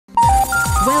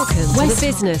Welcome to The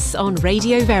Business on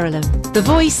Radio Verulam, the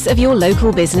voice of your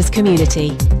local business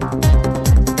community.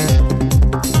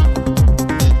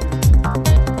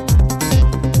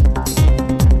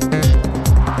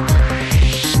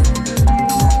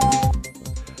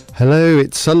 Hello,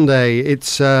 it's Sunday,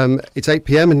 it's 8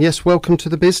 p.m. and yes, welcome to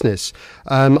The Business.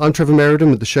 I'm Trevor Merriden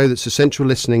with the show that's essential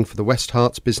listening for the West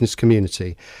Herts business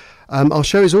community. Our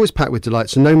show is always packed with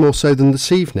delights, and no more so than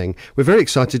this evening. We're very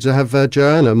excited to have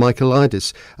Joanna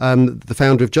Michaelides, the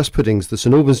founder of Just Puddings, the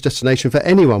St Albans destination for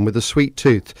anyone with a sweet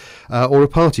tooth or a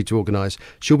party to organise.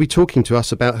 She'll be talking to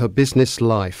us about her business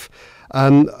life.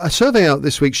 A survey out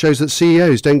this week shows that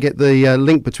CEOs don't get the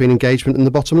link between engagement and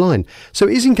the bottom line. So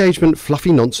is engagement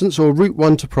fluffy nonsense or route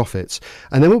one to profits?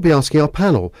 And then we'll be asking our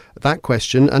panel that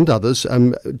question and others.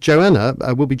 Joanna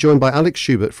will be joined by Alex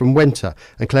Schoobert from Wenta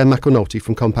and Clare McAnulty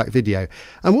from Compact Video.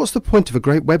 And what's the point of a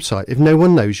great website if no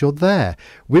one knows you're there?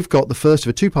 We've got the first of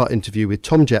a two-part interview with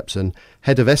Tom Jepson,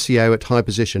 Head of SEO at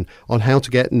HighPosition, on how to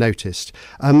get noticed.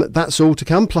 That's all to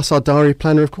come, plus our diary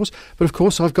planner, of course. But of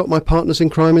course, I've got my partners in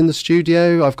crime in the studio.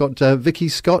 I've got Vicky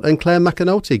Scott and Clare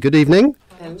McAnulty. Good evening.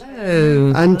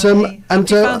 Hello. And Happy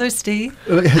Father's Day.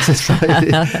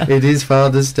 It is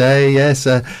Father's Day, yes.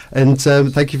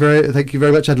 Thank you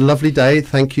very much. I had a lovely day.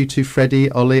 Thank you to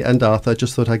Freddie, Ollie, and Arthur.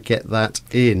 Just thought I'd get that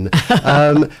in.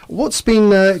 What's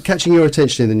been catching your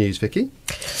attention in the news, Vicky?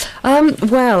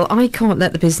 Well, I can't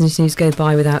let the business news go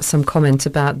by without some comment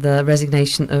about the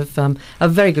resignation of a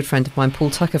very good friend of mine, Paul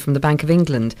Tucker, from the Bank of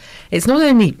England. It's not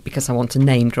only because I want to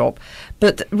name drop,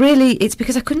 but really it's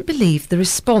because I couldn't believe the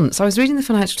response. I was reading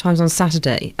the Financial Times on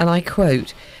Saturday, and I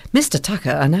quote, "Mr.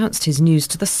 Tucker announced his news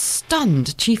to the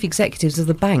stunned chief executives of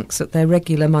the banks at their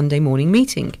regular Monday morning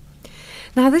meeting."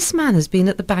 Now, this man has been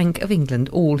at the Bank of England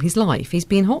all his life. He's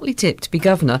been hotly tipped to be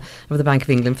governor of the Bank of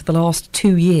England for the last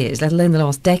 2 years, let alone the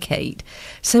last decade.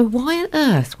 So why on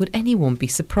earth would anyone be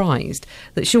surprised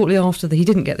that shortly after he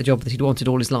didn't get the job that he'd wanted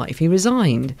all his life, he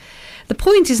resigned? The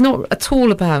point is not at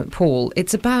all about Paul.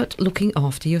 It's about looking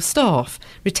after your staff,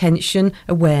 retention,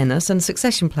 awareness and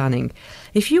succession planning.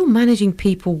 If you're managing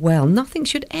people well, nothing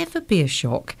should ever be a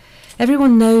shock.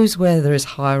 Everyone knows where there is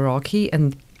hierarchy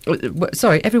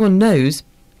everyone knows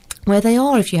where they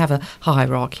are if you have a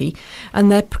hierarchy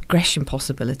and their progression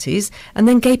possibilities, and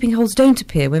then gaping holes don't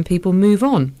appear when people move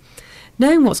on.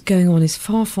 Knowing what's going on is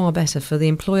far, far better for the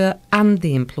employer and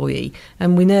the employee.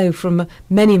 And we know from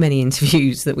many, many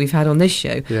interviews that we've had on this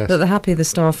show that the happier the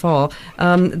staff are,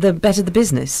 the better the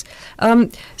business.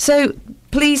 So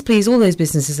please, all those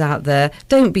businesses out there,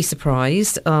 don't be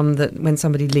surprised that when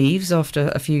somebody leaves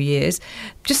after a few years,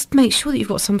 just make sure that you've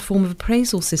got some form of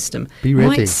appraisal system. Be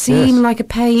ready. It might seem like a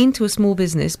pain to a small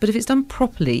business, but if it's done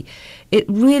properly, it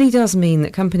really does mean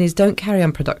that companies don't carry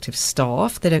unproductive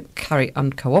staff, they don't carry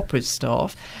uncooperative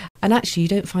staff, and actually you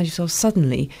don't find yourself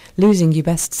suddenly losing your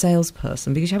best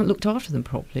salesperson because you haven't looked after them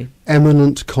properly.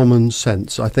 Eminent common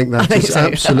sense. I think that is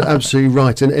absolutely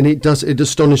right. And it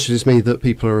astonishes me that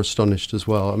people are astonished as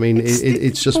well. I mean,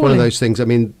 it's just one of those things. I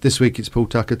mean, this week it's Paul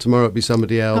Tucker, tomorrow it'll be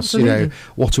somebody else. Absolutely. You know,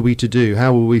 what are we to do?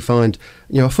 How will we find,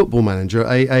 a football manager,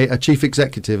 a chief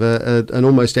executive, and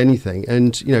almost anything?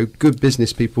 And, good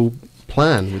business people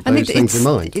plan with those things in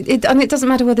mind. And it doesn't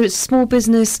matter whether it's a small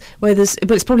business, but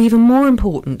it's probably even more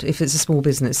important if it's a small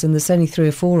business and there's only 3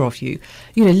 or 4 of you.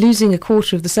 Losing a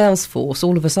quarter of the sales force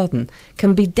all of a sudden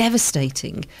can be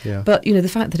devastating. Yeah. But the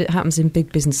fact that it happens in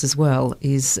big business as well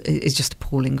is just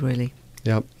appalling, really.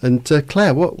 Yeah, and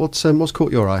Claire, what's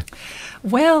caught your eye?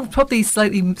 Well, probably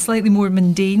slightly more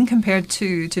mundane compared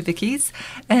to Vicky's.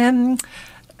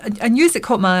 A news that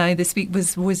caught my eye this week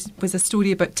was a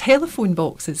story about telephone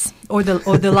boxes or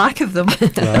the lack of them.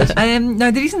 Right.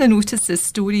 Now, the reason I noticed this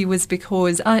story was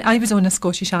because I was on a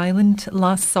Scottish island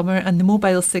last summer and the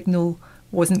mobile signal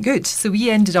wasn't good. So we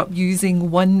ended up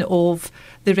using one of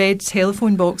the red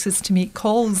telephone boxes to make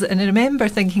calls. And I remember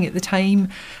thinking at the time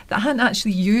that I hadn't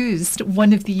actually used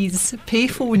one of these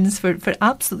payphones for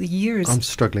absolutely years. I'm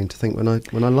struggling to think when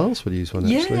I last would use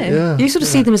one, actually. Yeah. You sort of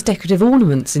see them as decorative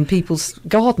ornaments in people's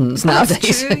gardens nowadays.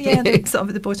 That's true, yeah, they're sort of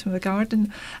at the bottom of a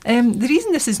garden. The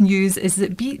reason this is news is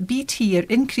that BT are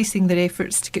increasing their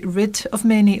efforts to get rid of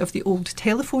many of the old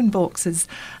telephone boxes.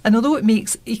 And although it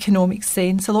makes economic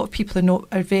sense, a lot of people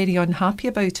are very unhappy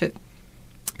about it.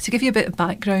 To give you a bit of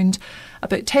background,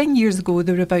 about 10 years ago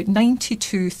there were about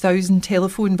 92,000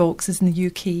 telephone boxes in the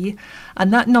UK,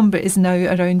 and that number is now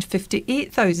around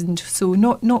 58,000, so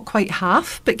not quite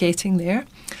half, but getting there.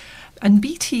 And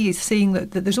BT is saying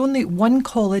that there's only 1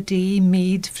 call a day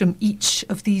made from each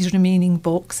of these remaining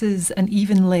boxes, and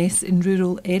even less in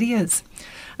rural areas.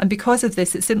 And because of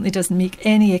this, it simply doesn't make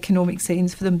any economic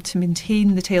sense for them to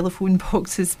maintain the telephone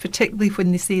boxes, particularly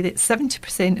when they say that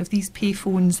 70% of these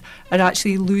payphones are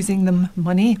actually losing them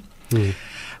money.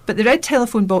 But the red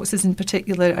telephone boxes in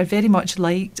particular are very much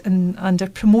liked and are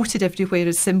promoted everywhere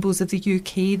as symbols of the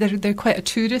UK. They're quite a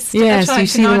tourist attraction. You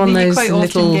see them on those quite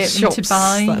little often shops. Them to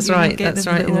buy. That's right.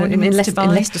 In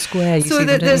Leicester Square, you see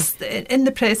them, there's in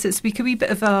the press this week a wee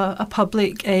bit of a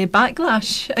public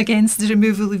backlash against the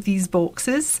removal of these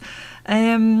boxes.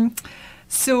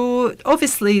 So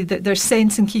obviously there's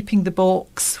sense in keeping the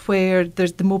box where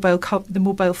there's the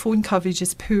mobile phone coverage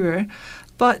is poor,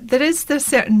 but there's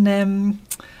certain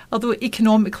although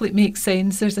economically it makes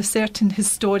sense, there's a certain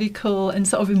historical and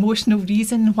sort of emotional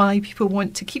reason why people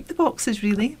want to keep the boxes,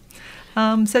 really.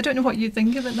 So I don't know what you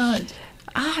think about that.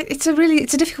 It's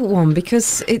a difficult one,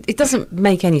 because it doesn't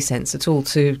make any sense at all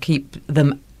to keep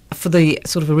them for the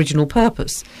sort of original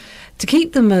purpose. To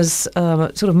keep them as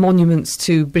sort of monuments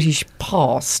to British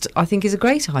past, I think, is a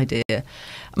great idea.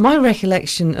 My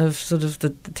recollection of sort of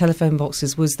the telephone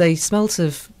boxes was they smelt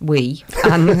of wee,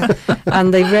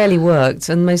 and they rarely worked,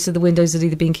 and most of the windows had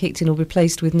either been kicked in or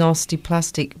replaced with nasty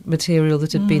plastic material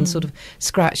that had been sort of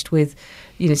scratched with,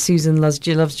 Susan loves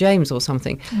James or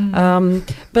something.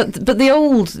 But the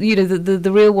old,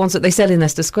 the real ones that they sell in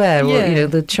Leicester Square, or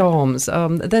the charms,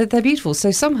 they're beautiful.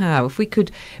 So somehow, if we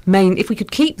could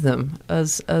keep them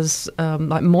as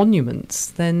like monuments,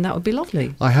 then that would be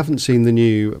lovely. I haven't seen the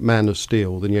new Man of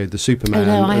Steel, the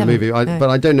Superman movie. No. But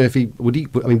I don't know if he would.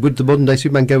 Would the modern day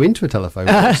Superman go into a telephone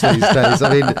box these days? I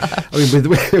mean,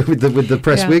 with the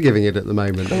press we're giving it at the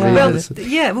moment. Well,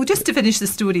 just to finish the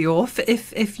story off,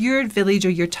 if your village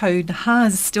or your town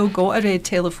has still got a red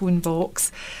telephone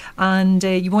box and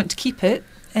you want to keep it,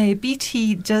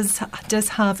 BT does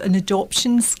have an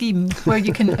adoption scheme where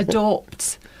you can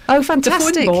adopt. Oh,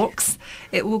 fantastic! The phone box.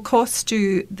 It will cost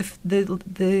you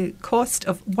the cost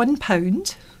of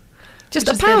 £1. Just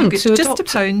a pound. Just a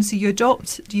pound. So you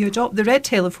adopt the red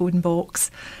telephone box,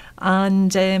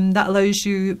 and that allows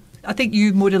you. I think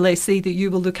you more or less say that you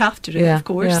will look after it, of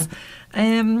course.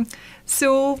 Yeah.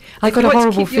 So I got a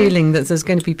horrible feeling that there's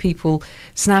going to be people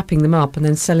snapping them up and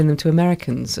then selling them to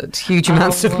Americans at huge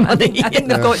amounts of money. I think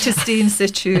they've got to stay in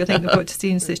situ.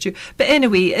 But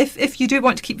anyway, if you do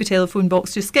want to keep your telephone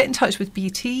box, just get in touch with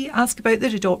BT, ask about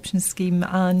their adoption scheme,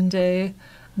 and there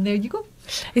you go.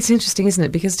 It's interesting, isn't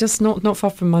it? Because just not far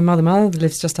from my mother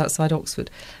lives just outside Oxford,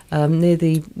 near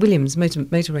the Williams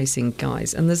motor racing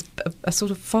guys, and there's a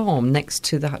sort of farm next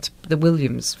to the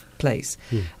Williams place,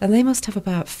 and they must have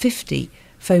about 50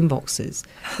 phone boxes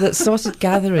that started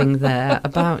gathering there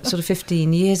about sort of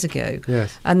 15 years ago.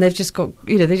 Yes. And they've just got,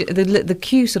 the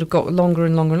queue sort of got longer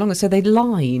and longer and longer, so they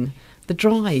line the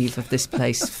drive of this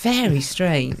place. Very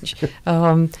strange.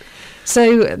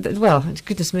 So, well,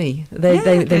 goodness me,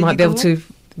 they might be able to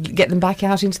get them back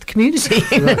out into the community.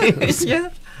 Yeah.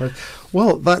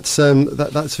 Well, that's. I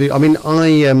mean,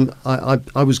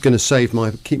 I was going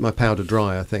to keep my powder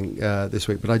dry, I think, this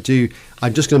week, but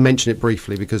I'm just going to mention it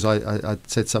briefly because I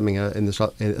said something at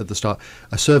the start.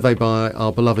 A survey by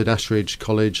our beloved Ashridge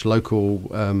College, local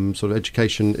sort of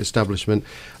education establishment,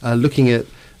 looking at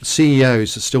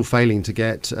CEOs are still failing to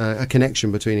get a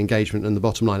connection between engagement and the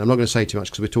bottom line. I'm not going to say too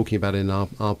much because we're talking about it in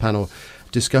our panel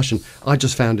discussion. I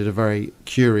just found it a very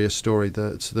curious story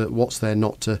that what's there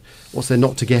not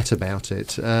to get about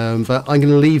it. But I'm going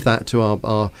to leave that to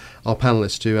our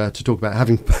panellists to talk about,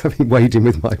 having weighed in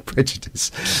with my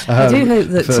prejudice. I do hope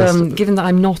that given that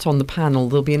I'm not on the panel,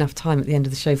 there'll be enough time at the end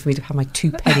of the show for me to have my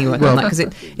 2 penny worth on that, because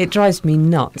it drives me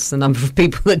nuts the number of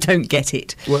people that don't get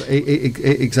it. Well,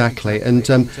 exactly, and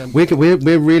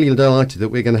we're really delighted that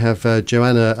we're going to have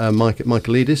Joanna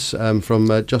Michaelides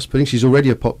from Just Pudding. She's already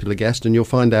a popular guest, and you'll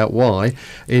find out why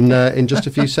in just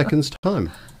a few seconds'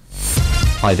 time.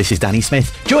 Hi, this is Danny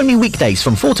Smith. Join me weekdays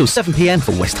from 4 till 7 p.m.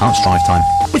 for West Hart's Drive Time,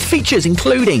 with features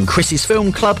including Chris's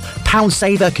Film Club, Pound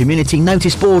Saver, Community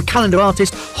Notice Board, Calendar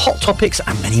Artist, Hot Topics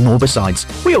and many more besides.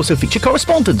 We also feature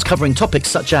correspondence covering topics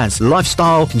such as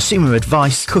lifestyle, consumer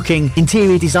advice, cooking,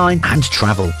 interior design and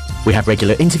travel. We have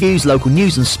regular interviews, local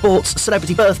news and sports,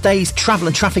 celebrity birthdays, travel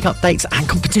and traffic updates and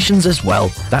competitions as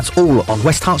well. That's all on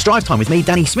West Hart's Drive Time with me,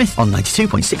 Danny Smith, on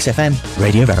 92.6 FM,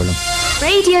 Radio Verulam.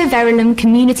 Radio Verulam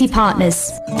Community Partners.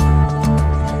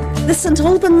 The St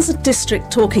Albans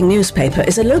District Talking Newspaper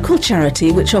is a local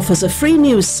charity which offers a free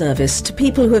news service to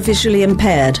people who are visually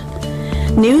impaired.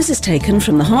 News is taken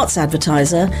from the Hearts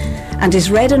Advertiser and is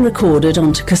read and recorded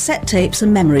onto cassette tapes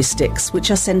and memory sticks,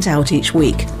 which are sent out each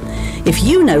week. If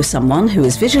you know someone who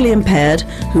is visually impaired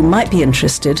who might be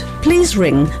interested, please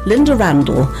ring Linda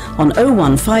Randall on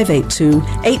 01582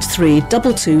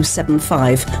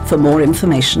 832275 for more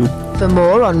information. For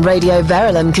more on Radio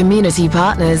Verulam Community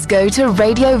Partners, go to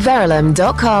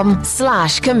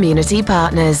radioverulam.com/community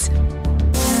partners.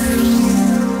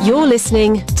 You're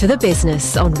listening to The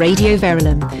Business on Radio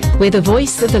Verulam. We're the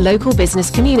voice of the local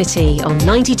business community on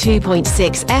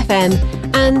 92.6 FM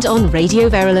and on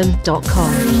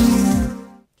radioverulam.com.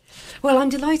 Well, I'm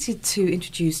delighted to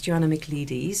introduce Joanna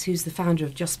Michaelides, who's the founder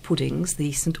of Just Puddings,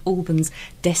 the St Albans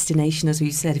destination, as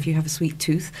we said, if you have a sweet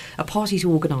tooth, a party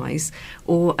to organise,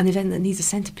 or an event that needs a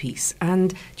centrepiece.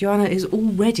 And Joanna is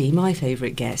already my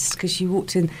favourite guest, because she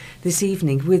walked in this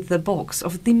evening with a box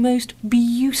of the most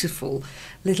beautiful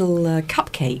little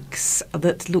cupcakes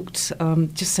that looked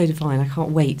just so divine. I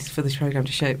can't wait for this programme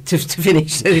to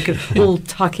finish so they can all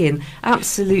tuck in.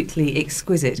 Absolutely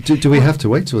exquisite. Do we have to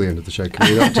wait till the end of the show?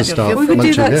 Can we not just start we could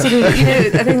munching? do that sort of,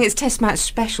 I think it's Test Match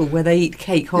Special where they eat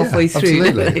cake halfway through.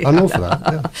 Absolutely. I'm all for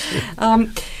that. Yeah.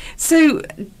 So,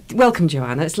 welcome,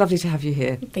 Joanna. It's lovely to have you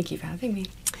here. Thank you for having me.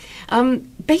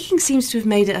 Baking seems to have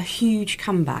made a huge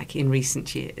comeback in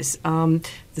recent years.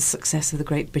 The success of the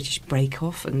Great British Bake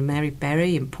Off and Mary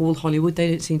Berry and Paul Hollywood, they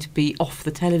don't seem to be off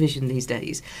the television these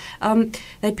days.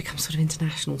 They've become sort of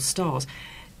international stars.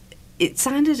 It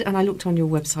sounded, and I looked on your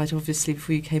website obviously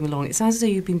before you came along, it sounds as though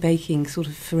you've been baking sort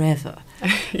of forever.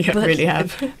 Yeah, I really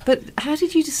have. But how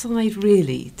did you decide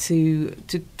really to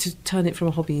turn it from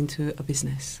a hobby into a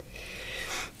business?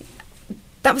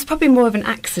 That was probably more of an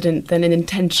accident than an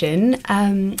intention.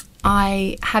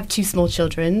 I have 2 small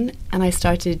children, and I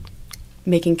started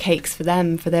making cakes for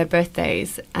them for their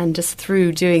birthdays, and just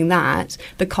through doing that,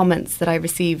 the comments that I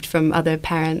received from other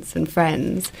parents and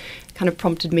friends kind of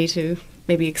prompted me to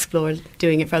maybe explore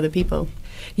doing it for other people.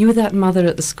 You were that mother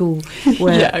at the school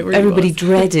where Yeah, I really everybody was.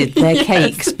 dreaded their Yes.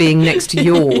 cakes being next to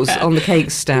yours on the cake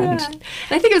stand. Yeah. And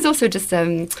I think it was also just,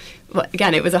 well,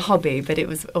 again, it was a hobby, but it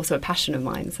was also a passion of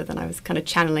mine. So then I was kind of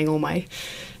channeling all my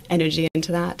energy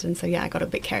into that. And so, yeah, I got a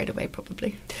bit carried away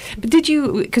probably. But did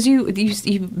you, because you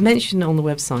mentioned on the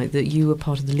website that you were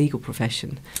part of the legal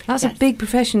profession. That's Yes. a big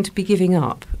profession to be giving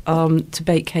up to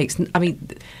bake cakes. I mean,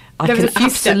 I There was can a few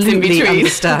steps in absolutely between.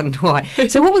 understand why.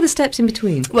 So what were the steps in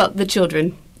between? Well, the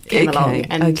children came Okay, along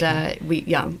and okay.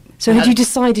 So had you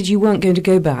decided you weren't going to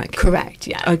go back? Correct,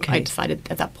 yeah. Okay. I decided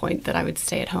at that point that I would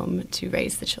stay at home to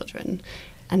raise the children.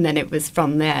 And then it was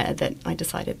from there that I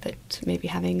decided that maybe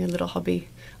having a little hobby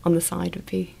on the side would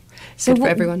be good for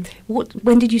everyone.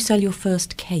 When did you sell your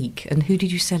first cake, and who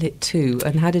did you sell it to,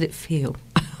 and how did it feel?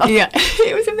 Yeah,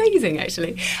 it was amazing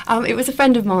actually. It was a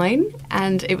friend of mine,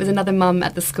 and it was another mum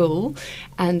at the school,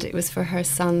 and it was for her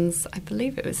son's, I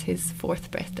believe it was his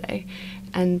 4th birthday.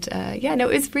 And it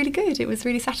was really good. It was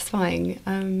really satisfying,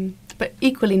 but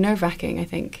equally nerve-wracking, I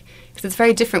think, because it's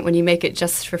very different when you make it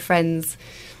just for friends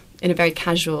in a very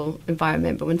casual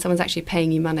environment, but when someone's actually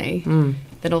paying you money,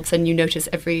 then all of a sudden you notice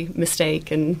every mistake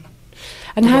and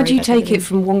how do you take it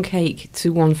from one cake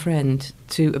to one friend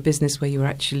to a business where you're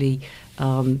actually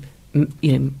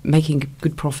making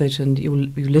good profit and you're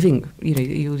living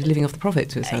off the profit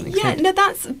to a certain extent? Yeah, no,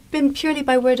 that's been purely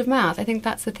by word of mouth. I think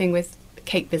that's the thing with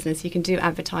cake business. You can do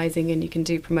advertising and you can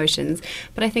do promotions,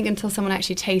 but I think until someone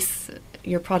actually tastes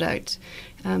your product,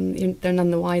 they're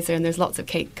none the wiser. And there's lots of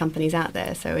cake companies out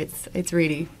there, so it's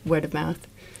really word of mouth.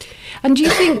 And do you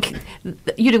think,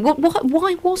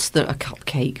 why was there a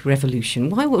cupcake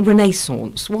revolution? Why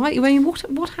Renaissance? Why? I mean,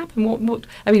 what happened? What?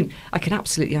 I mean, I can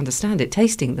absolutely understand it,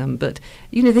 tasting them, but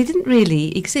they didn't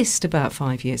really exist about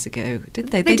 5 years ago, did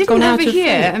they? They didn't over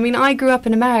here. I mean, I grew up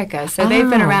in America, so they've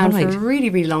been around for a really,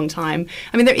 really long time.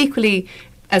 I mean, they're equally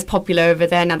as popular over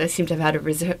there now. They seem to have had a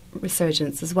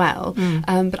resurgence as well.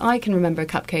 But I can remember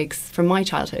cupcakes from my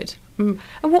childhood. And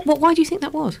why do you think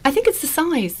that was? I think it's the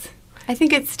size. I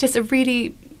think it's just it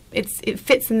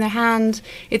fits in their hand,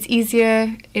 it's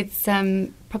easier, it's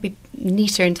probably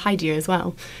neater and tidier as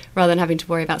well, rather than having to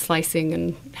worry about slicing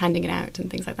and handing it out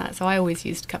and things like that. So I always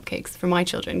used cupcakes for my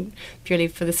children, purely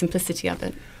for the simplicity of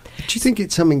it. Do you think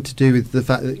it's something to do with the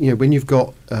fact that when you've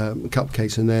got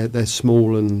cupcakes and they're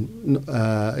small and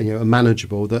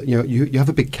manageable, that you have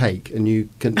a big cake and you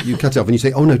cut it off and you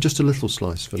say, oh no, just a little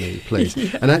slice for me, please.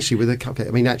 Yeah. And actually with a cupcake,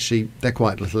 I mean, actually they're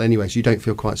quite little anyway, so you don't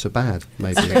feel quite so bad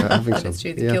maybe about having some. That's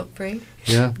true, the guilt-free.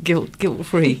 Yeah.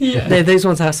 Guilt-free. Yeah. Those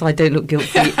ones outside don't look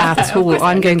guilt-free at all.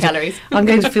 I'm going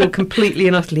to feel completely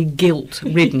and utterly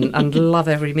guilt-ridden and love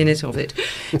every minute of it.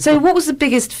 So what was the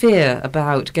biggest fear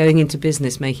about going into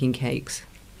business making cakes?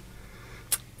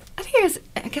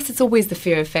 I guess it's always the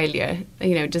fear of failure,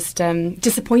 just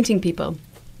disappointing people.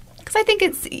 Because I think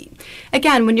it's,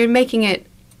 again, when you're making it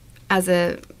as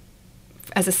a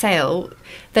sale,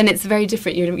 then it's very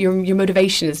different. Your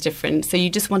motivation is different. So you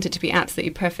just want it to be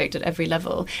absolutely perfect at every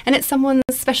level. And it's someone's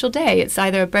special day. It's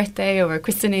either a birthday or a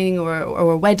christening or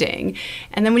a wedding.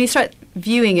 And then when you start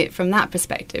viewing it from that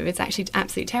perspective, it's actually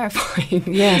absolutely terrifying.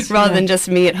 Yes, rather than just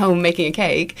me at home making a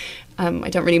cake. I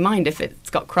don't really mind if it's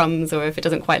got crumbs or if it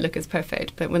doesn't quite look as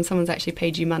perfect. But when someone's actually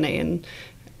paid you money and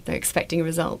they're expecting a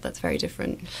result, that's very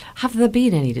different. Have there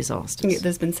been any disasters? Yeah,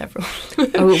 there's been several.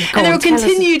 And there will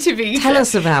continue to be. Tell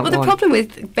us about one. Well, the problem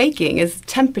with baking is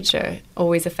temperature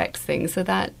always affects things, so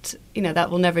that that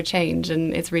will never change,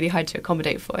 and it's really hard to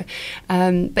accommodate for.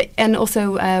 And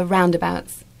also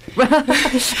roundabouts.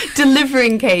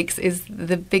 Delivering cakes is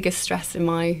the biggest stress in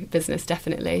my business,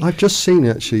 definitely. I've just seen,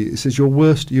 actually, it says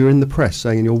you're in the press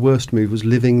saying your worst move was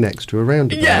living next to a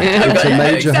roundabout. Yeah, it's a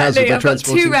major hazard for I've got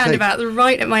transporting 2 roundabouts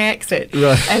right at my exit.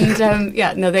 Right.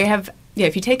 And they have. Yeah,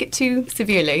 if you take it too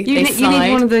severely, you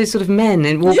need one of those sort of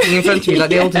men walking in front of you, like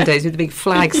the olden days, with the big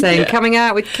flag saying, coming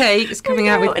out with cakes, coming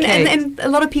out with cakes. And a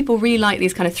lot of people really like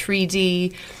these kind of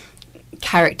 3D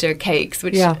character cakes,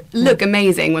 which look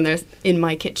amazing when they're in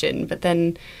my kitchen, but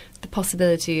then the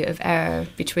possibility of error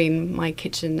between my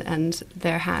kitchen and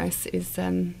their house is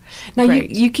now great.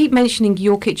 You keep mentioning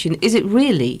your kitchen. Is it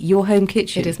really your home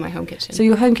kitchen? It is my home kitchen. So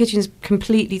your home kitchen's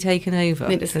completely taken over?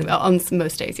 It is, on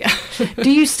most days, yeah. Do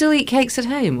you still eat cakes at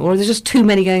home, or are there just too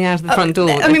many going out of the front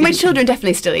door? I mean, my children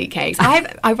definitely still eat cakes.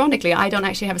 Ironically, I don't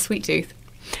actually have a sweet tooth.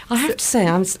 I have to say,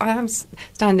 I'm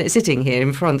sitting here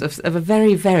in front of a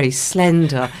very, very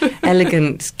slender,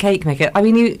 elegant cake maker. I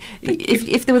mean,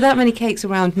 if there were that many cakes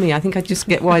around me, I think I'd just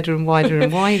get wider and wider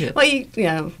and wider.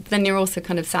 Well, then you're also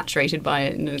kind of saturated by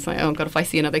it, and it's like, oh God, if I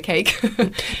see another cake.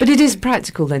 But it is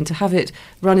practical then to have it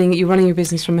running. You're running your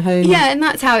business from home. Yeah, and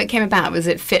that's how it came about. Was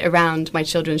it fit around my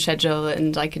children's schedule,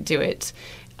 and I could do it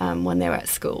when they were at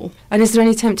school. And is there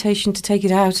any temptation to take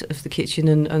it out of the kitchen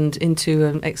and into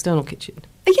an external kitchen?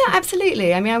 Yeah,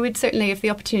 absolutely. I mean, I would certainly, if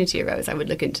the opportunity arose, I would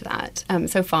look into that.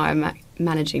 So far, I'm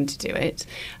managing to do it.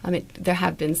 There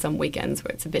have been some weekends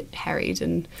where it's a bit harried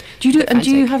and. Do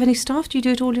you have any staff? Do you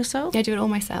do it all yourself? Yeah, I do it all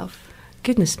myself.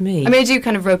 Goodness me. I mean, I do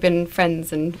kind of rope in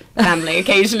friends and family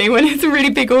occasionally when it's a really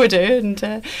big order,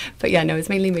 but yeah, no, it's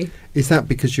mainly me. Is that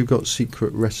because you've got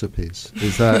secret recipes?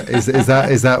 Is that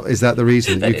the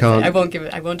reason that you can't? I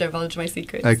won't divulge my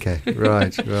secrets. Okay,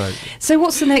 right. So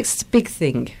what's the next big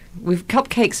thing?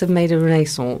 Cupcakes have made a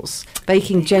renaissance.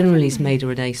 Baking generally has made a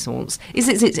renaissance. Is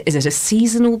it a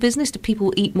seasonal business? Do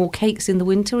people eat more cakes in the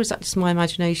winter, or is that just my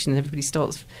imagination? Everybody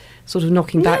starts sort of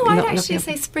knocking back. No, I'd actually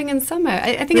say spring and summer.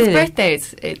 I think it's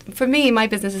birthdays. For me, my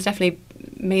business is definitely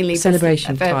mainly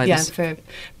celebration times. Yeah, for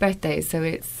birthdays. So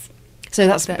it's. So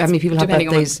that's I mean, people have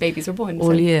birthdays babies are born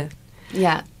all year.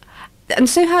 Yeah. And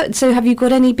so have you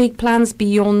got any big plans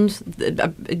beyond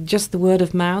just the word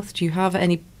of mouth? Do you have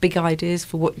any big ideas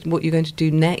for what you're going to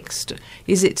do next?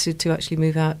 Is it to actually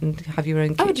move out and have your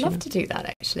own kitchen? I would love to do that,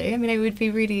 actually. I mean, it would be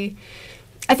really.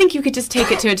 I think you could just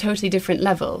take it to a totally different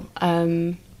level.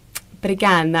 But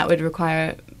again, that would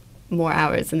require more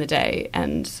hours in the day,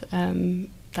 and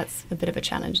that's a bit of a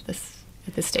challenge at this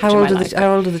stage. How old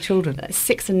are the children?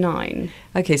 6 and 9.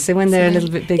 Okay, so when they're a little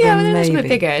bit bigger, yeah, when they're a little bit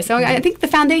bigger. So I think the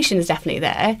foundation is definitely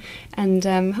there, and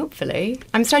hopefully,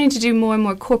 I'm starting to do more and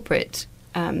more corporate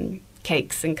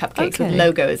cakes and cupcakes with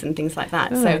logos and things like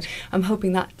that. Right. So I'm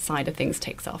hoping that side of things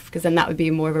takes off, because then that would be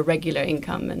more of a regular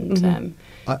income. And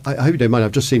I hope you don't mind.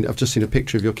 I've just seen a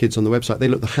picture of your kids on the website. They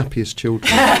look the happiest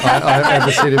children I've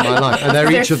ever seen in my life, and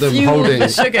they're each of them holding a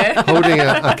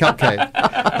cupcake,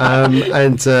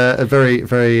 and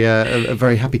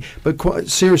very happy. But quite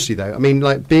seriously though, I mean,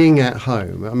 like being at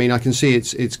home. I mean, I can see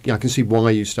I can see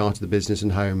why you started the business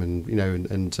and home, and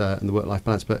and the work-life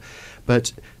balance.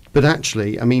 But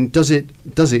actually, I mean, does it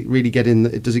really get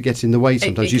in? Does it get in the way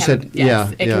sometimes?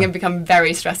 It can become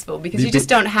very stressful, because you just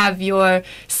don't have your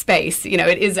space. It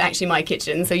is actually my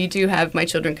kitchen, so you do have my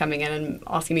children coming in and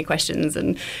asking me questions,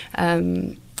 and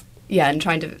and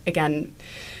trying to again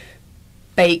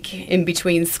bake in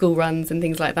between school runs and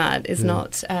things like that is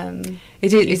not.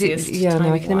 It is. Yeah,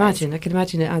 no, I can imagine. I can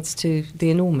imagine it adds to the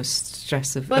enormous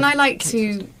stress of. Well, and I like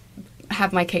to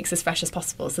have my cakes as fresh as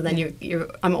possible. So then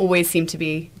I'm always seem to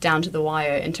be down to the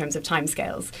wire in terms of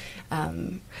timescales.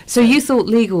 So you thought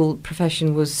legal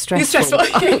profession was stressful,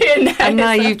 and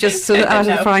now you've just sort of out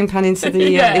of the frying pan into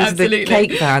the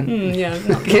cake pan.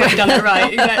 Not quite done it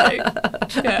right,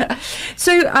 exactly. Yeah.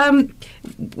 So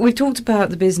we've talked about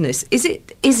the business. Is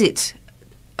it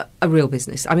a real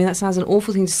business? I mean, that sounds an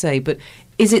awful thing to say, but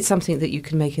is it something that you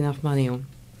can make enough money on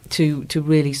to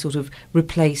really sort of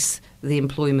replace the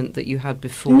employment that you had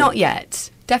before? Not yet.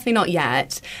 Definitely not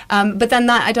yet. But then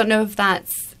I don't know if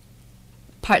that's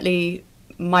partly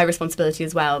my responsibility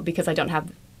as well, because I don't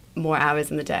have more hours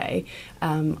in the day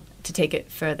to take it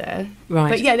further. Right.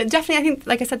 But yeah, definitely, I think,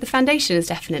 like I said, the foundation is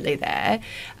definitely there.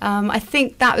 I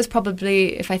think that was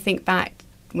probably, if I think back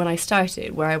when I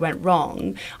started, where I went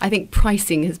wrong, I think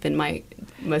pricing has been my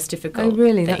most difficult. Oh,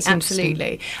 really? Thing. That's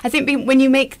absolutely. I think when you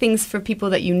make things for people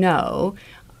that you know,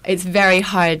 it's very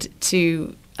hard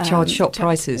to charge shop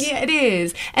prices. Yeah, it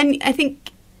is. And I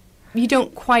think you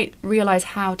don't quite realise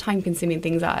how time-consuming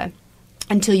things are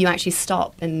until you actually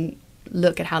stop and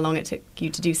look at how long it took you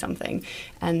to do something.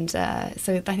 And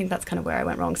so I think that's kind of where I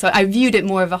went wrong. So I viewed it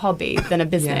more of a hobby than a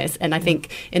business. And I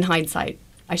think in hindsight,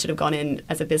 I should have gone in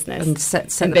as a business and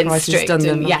set and the been prices, strict. done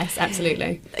them. Yes,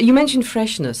 absolutely. You mentioned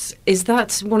freshness. Is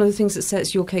that one of the things that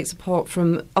sets your cakes apart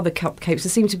from other cupcakes? There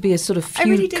seem to be a sort of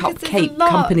few cupcake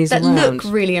companies that around. look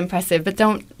really impressive but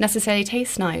don't necessarily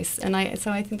taste nice, and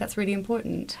so I think that's really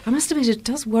important. I must admit, it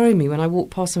does worry me when I walk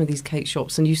past some of these cake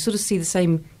shops and you sort of see the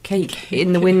same cake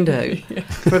in the window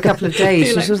for a couple of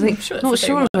days. You sort of think, not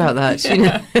sure about that. You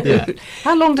know,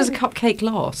 how long does a cupcake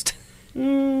last?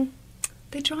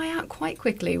 They dry out quite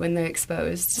quickly when they're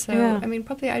exposed. So, I mean,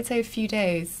 probably I'd say a few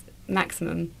days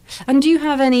maximum. And do you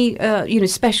have any,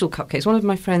 special cupcakes? One of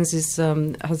my friends has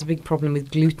a big problem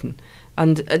with gluten.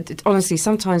 And honestly,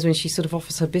 sometimes when she sort of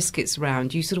offers her biscuits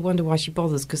around, you sort of wonder why she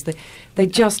bothers, because they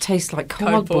just taste like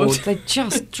cardboard. They're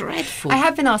just dreadful. I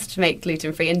have been asked to make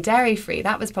gluten-free and dairy-free.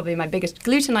 That was probably my biggest.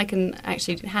 Gluten I can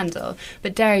actually handle,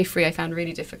 but dairy-free I found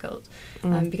really difficult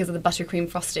because of the buttercream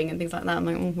frosting and things like that. I'm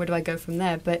like, where do I go from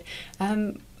there? But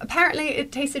apparently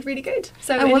it tasted really good.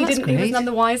 So he was none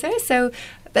the wiser. So,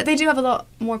 but they do have a lot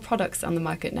more products on the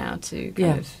market now to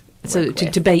kind of work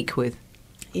with. To bake with.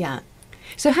 Yeah.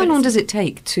 So how long does it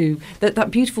take to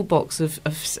that beautiful box of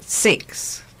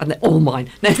 6, and they're all mine?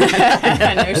 No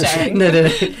sharing. No,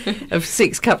 of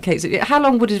 6 cupcakes. How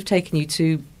long would it have taken you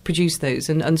to produce those,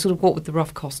 and sort of what would the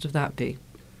rough cost of that be?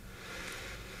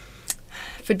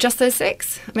 For just those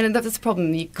 6? I mean, that's the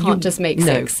problem. You can't just make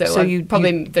 6. So you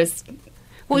probably there's.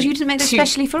 Well, you didn't make them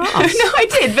especially for us. No, I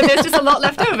did, but there's just a lot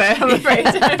left over, I'm afraid,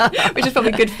 which is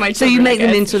probably good for my children. So you make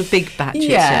them in sort of big batches?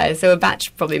 Yeah, so a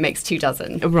batch probably makes 2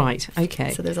 dozen. Right,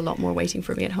 okay. So there's a lot more waiting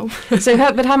for me at home.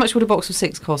 But how much would a box of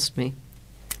 6 cost me?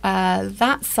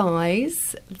 That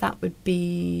size, that would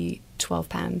be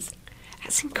 £12.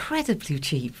 That's incredibly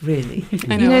cheap, really.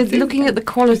 I know. Looking at the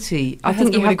quality, I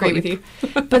think you have agree with you.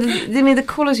 But I mean, the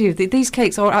quality of these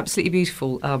cakes are absolutely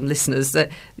beautiful, listeners.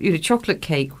 Chocolate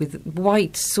cake with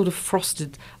white, sort of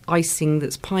frosted icing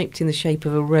that's piped in the shape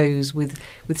of a rose with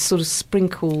sort of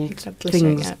sprinkled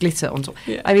glitter on top.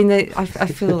 Yeah. I mean, I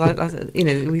feel like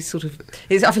we sort of.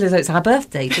 I feel as though it's our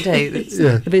birthday today.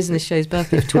 The business show's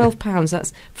birthday. £12.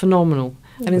 That's phenomenal.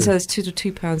 I mean, so it's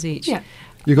 £2 each. Yeah.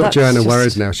 You've got Joanna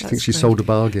worried now. She thinks she sold a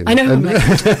bargain. I know.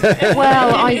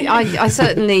 Well,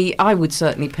 I would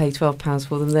certainly pay £12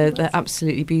 for them. They're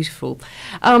absolutely beautiful.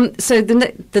 So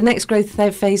the next growth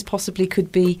phase possibly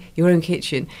could be your own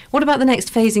kitchen. What about the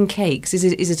next phase in cakes? Is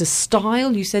it a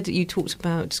style? You said that you talked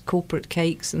about corporate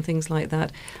cakes and things like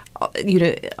that.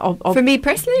 For me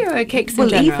personally, or cakes in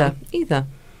general? Either.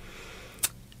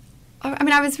 I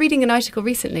mean, I was reading an article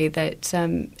recently that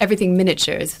everything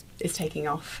miniature is taking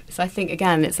off. So I think,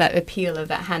 again, it's that appeal of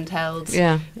that handheld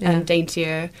and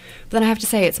daintier. But then I have to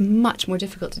say it's much more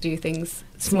difficult to do things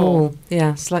small.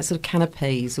 Yeah, it's like sort of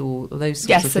canapes or those sorts of things.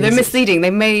 Yes, so they're misleading.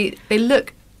 They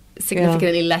look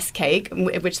significantly less cake,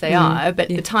 which they are, but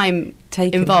the time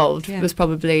involved was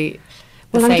probably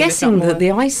the same, I'm guessing that the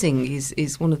icing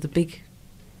is one of the big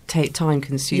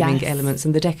time-consuming elements,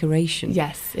 and the decoration.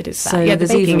 Yes, it is. So the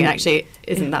baking actually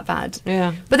isn't that bad.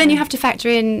 Yeah, but then you have to factor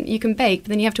in you can bake, but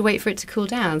then you have to wait for it to cool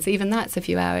down. So even that's a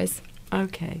few hours.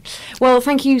 Okay. Well,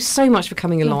 thank you so much for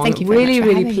coming along. Thank you very much for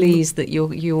really having pleased that you're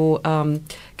going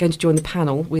to join the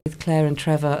panel with Clare and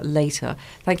Trevor later.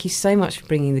 Thank you so much for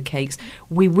bringing the cakes.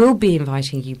 We will be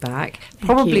inviting you back,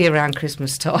 probably around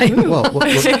Christmas time. Well,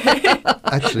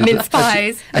 actually, mince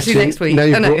pies. Actually, next week.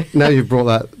 Now you've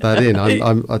brought that in.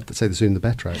 I'd say the sooner the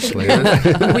better, actually.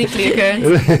 Weekly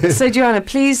occurrence. So, Joanna,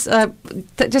 please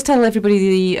just tell everybody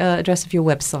the address of your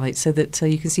website so that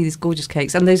you can see these gorgeous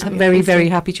cakes and those very, very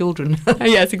happy children.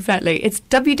 Yes, exactly. It's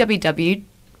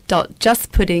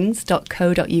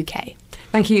www.justpuddings.co.uk.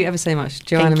 Thank you ever so much,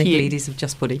 Joanna Thank you. Michaelides of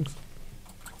Just Puddings.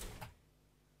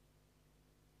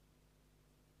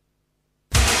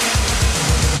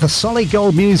 The Solid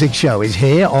Gold Music Show is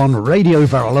here on Radio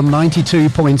Verulam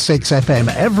 92.6 FM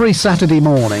every Saturday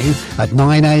morning at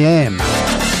 9 a.m.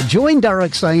 Join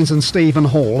Derek Staines and Stephen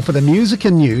Hall for the music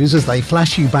and news as they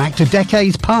flash you back to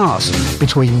decades past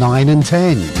between 9 and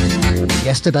 10.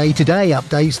 Yesterday Today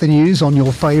updates the news on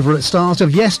your favourite stars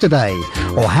of yesterday.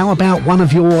 Or how about one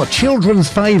of your children's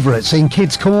favourites in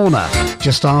Kids Corner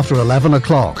just after 11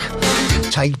 o'clock?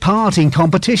 Take part in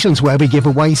competitions where we give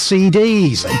away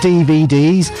CDs,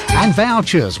 DVDs and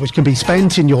vouchers which can be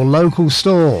spent in your local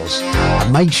stores.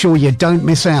 And make sure you don't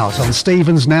miss out on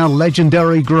Stephen's now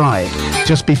legendary gripe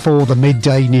just before the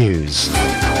midday news.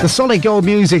 The Solid Gold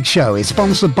Music Show is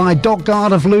sponsored by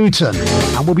Dockguard of Luton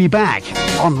and we'll be back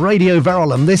on Radio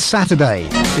Verulam this Saturday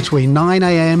between 9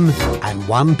 a.m. and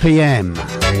 1 p.m.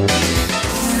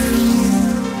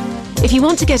 If you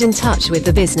want to get in touch with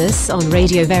the business on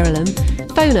Radio Verulam,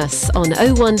 phone us on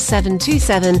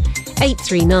 01727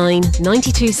 839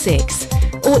 926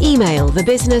 or email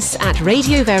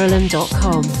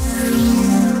thebusiness@radioverulam.com.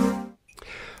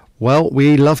 Well,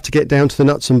 we love to get down to the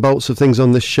nuts and bolts of things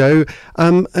on this show.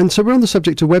 And so we're on the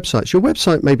subject of websites. Your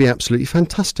website may be absolutely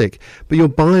fantastic, but your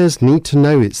buyers need to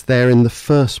know it's there in the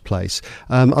first place.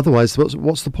 Otherwise,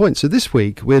 what's the point? So this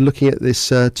week, we're looking at this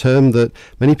term that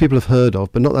many people have heard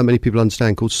of, but not that many people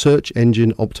understand, called search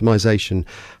engine optimization,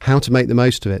 how to make the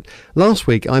most of it. Last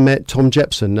week, I met Tom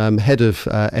Jepson, head of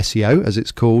SEO, as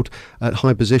it's called, at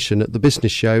HighPosition at the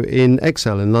business show in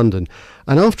Excel in London.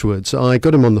 And afterwards, I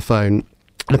got him on the phone.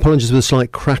 And apologies for the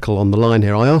slight crackle on the line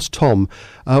here. I asked Tom,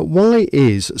 why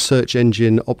is search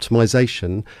engine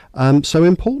optimization so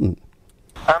important?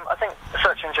 I think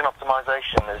search engine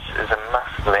optimization is a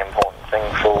massively important thing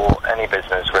for any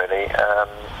business, really.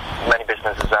 Many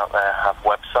businesses out there have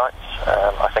websites.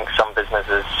 I think some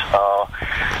businesses are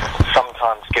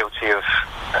sometimes guilty of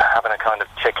having a kind of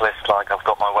tick list, like I've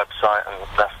got my website and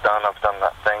that's done, I've done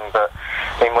that thing. But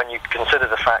I mean, when you consider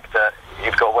the fact that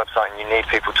you've got a website and you need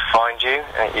people to find you,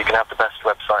 you can have the best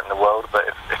website in the world, but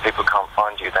if people can't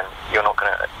find you, then you're not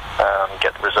going to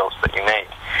get the results that you need.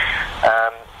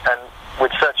 And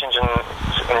with search engines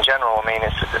in general, I mean,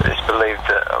 it's believed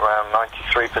that around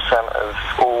 93% of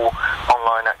all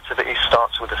online activity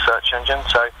starts with a search engine.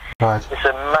 So It's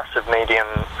a massive medium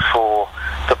for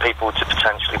people to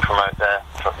potentially promote their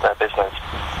business.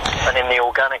 And in the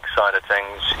organic side of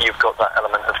things, you've got that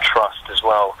element of trust as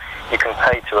well. You can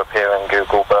pay to appear in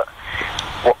Google, but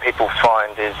what people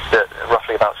find is that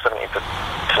roughly about 70 to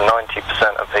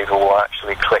 90% of people will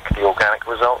actually click the organic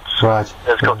results. Right.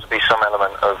 There's got to be some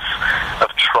element of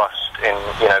trust in,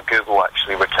 Google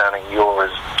actually returning your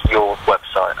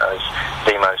website as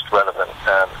the most relevant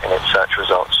in its search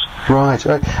results. Right.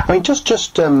 I mean, just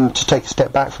to take a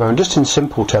step back for a moment, just in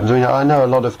simple terms. I mean, I know a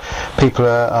lot of people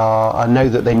I know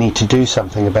that they need to do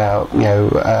something about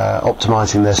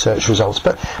optimising their search results,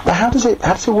 but how does it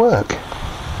work?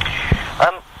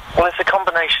 Well, it's a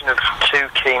combination of two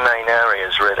key main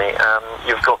areas, really.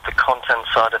 You've got the content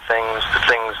side of things, the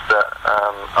things that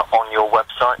are on your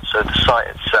website, so the site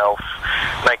itself,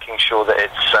 making sure that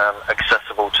it's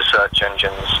accessible to search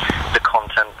engines, the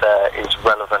content there is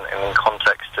relevant and in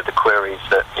context to the queries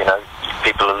that,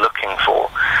 people are looking for.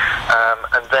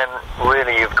 And then,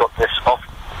 really, you've got this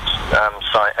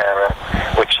off-site area,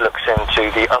 which looks into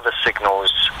the other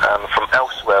signals from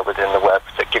elsewhere within the web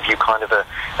that give you kind of a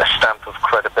stamp of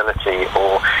credibility,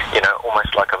 or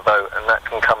almost like a vote, and that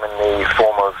can come in the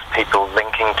form of people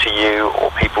linking to you, or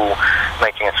people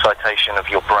making a citation of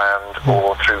your brand,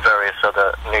 or through various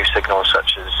other new signals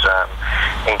such as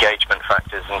engagement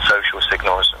factors and social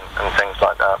signals and things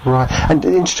like that. Right, and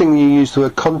interestingly you use the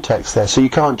word context there, so you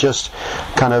can't just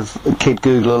kind of kid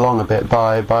Google along a bit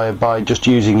by just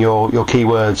using your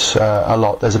keywords a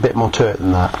lot. There's a bit more to it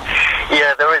than that.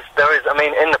 Yeah, there is. I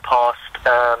mean, in the past,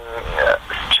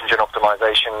 search engine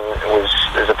optimization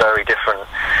is a very different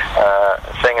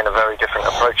thing and a very different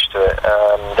approach to it.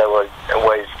 There were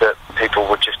ways that people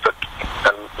would just put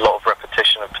a lot of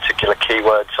repetition of particular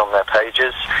keywords on their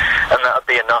pages, and that would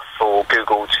be enough for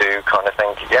Google to kind of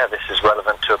think, yeah, this is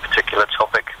relevant to a particular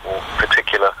topic or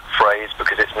particular phrase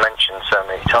because it's mentioned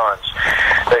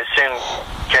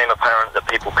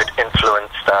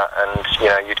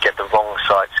get the wrong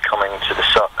sites coming to the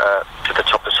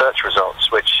top of search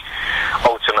results, which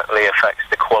ultimately affects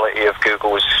the quality of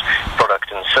Google's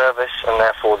product and service, and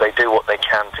therefore they do what they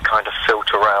can to kind of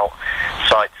filter out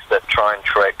sites that try and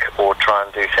trick or try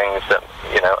and do things that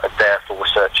are there for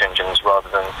search engines rather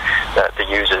than the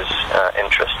user's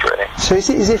interest, really. So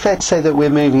is it fair to say that we're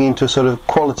moving into a sort of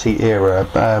quality era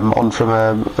on from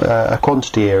a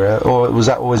quantity era, or was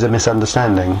that always a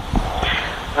misunderstanding?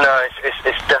 No,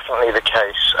 it's definitely the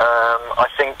case. I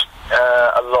think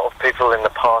a lot of people in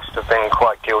the past have been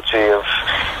quite guilty of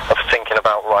thinking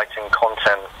about writing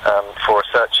content for a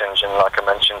search engine, like I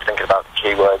mentioned, thinking about the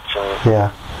keywords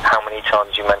and how many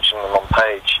times you mention them on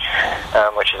page,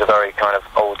 which is a very kind of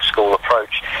old school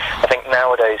approach. I think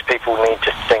nowadays people need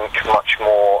to think much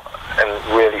more and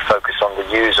really focus on the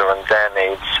user and their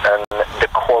needs and the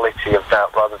quality of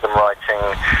that, rather than writing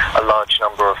a large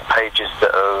number of pages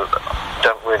that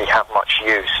don't really have much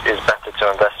use. It's better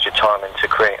to invest your time into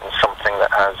creating something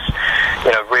that has,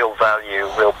 real value,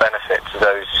 real benefit to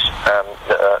those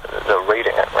that are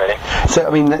reading it, really. So, I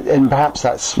mean, and perhaps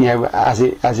that's as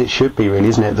it should be, really,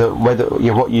 isn't it? That whether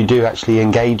what you do actually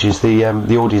engages the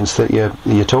audience that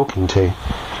you're talking to.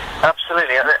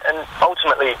 Absolutely, and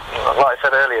ultimately, like I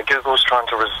said earlier, Google's trying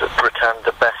to return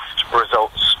the best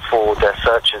results for their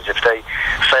searches. If they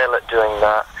fail at doing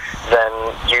that, then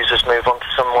users move on to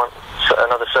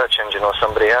another search engine or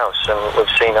somebody else, and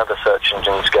we've seen other search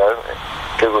engines go.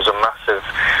 Google's a massive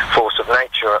force of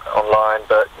nature online,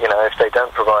 but if they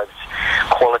don't provide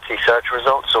quality search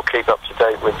results or keep up to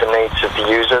date with the needs of the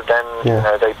user, then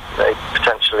they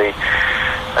potentially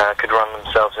could run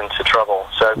themselves into trouble.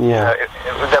 So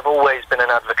they've always been an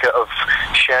advocate of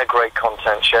share great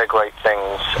content, share great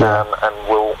things, and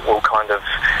we'll kind of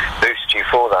boost you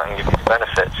for that and give you the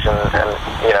benefits, and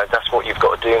that's what you've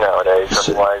got to do nowadays.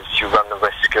 Otherwise you run the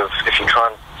risk of, if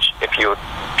you're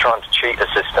trying to cheat a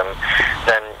system,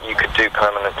 then you could do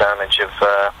permanent damage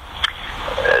to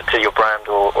your brand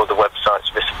or the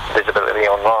website's visibility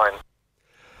online.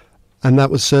 And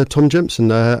that was Tom Jepson,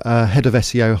 head of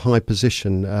SEO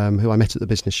HighPosition, who I met at the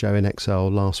business show in Excel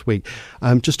last week.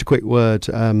 Just a quick word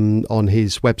on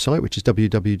his website, which is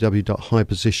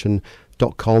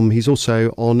www.highposition.com. He's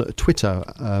also on Twitter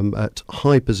at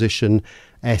HighPosition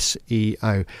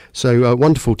SEO. So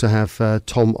wonderful to have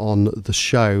Tom on the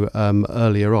show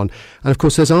earlier on. And of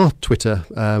course, there's our Twitter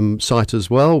site as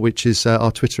well, which is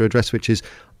our Twitter address, which is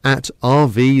at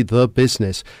RV The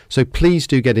Business. So please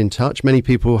do get in touch. Many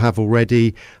people have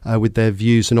already with their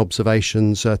views and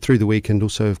observations through the week, and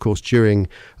also, of course, during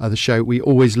the show. We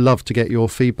always love to get your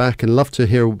feedback and love to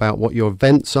hear about what your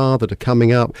events are that are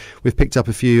coming up. We've picked up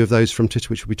a few of those from Twitter,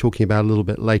 which we'll be talking about a little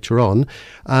bit later on.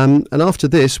 And after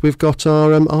this, we've got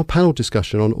our panel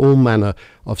discussion on all manner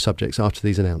of subjects after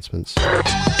these announcements.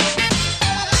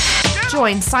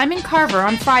 Join Simon Carver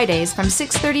on Fridays from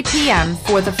 6:30 p.m.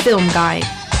 for The Film Guide.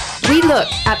 We look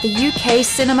at the UK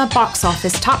cinema box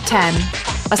office top 10,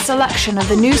 a selection of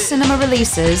the new cinema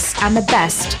releases and the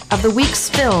best of the week's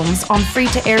films on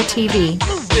free-to-air TV.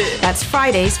 That's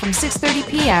Fridays from 6:30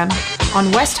 p.m.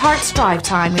 on West Hart's Drive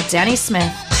Time with Danny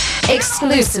Smith,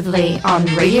 exclusively on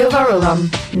Radio Verulam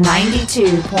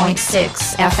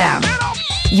 92.6 FM.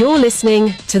 You're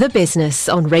listening to The Business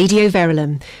on Radio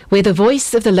Verulam. We're the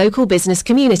voice of the local business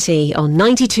community on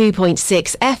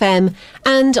 92.6 FM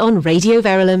and on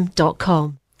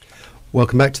radioverulam.com.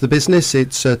 Welcome back to The Business.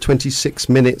 It's 26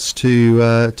 minutes to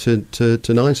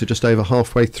 9, so just over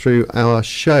halfway through our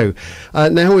show.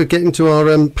 Now we're getting to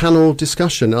our panel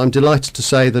discussion. I'm delighted to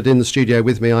say that in the studio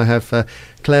with me I have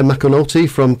Clare McAnulty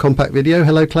from Compact Video.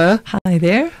 Hello, Claire. Hi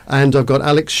there. And I've got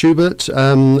Alex Schoobert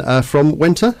from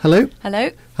Wenta. Hello. Hello.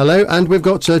 Hello, and we've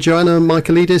got Joanna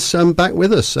Michaelides back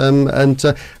with us.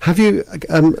 Have you,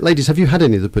 ladies, have you had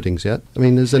any of the puddings yet? I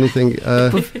mean, is anything...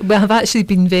 Well, I've actually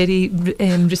been very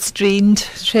restrained,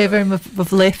 Trevor, and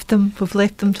we've left them. We've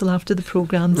left them till after the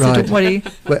programme, so don't worry.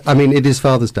 Well, I mean, it is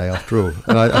Father's Day after all,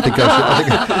 and I think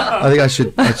I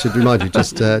should remind you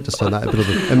just on that, a bit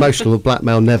of emotional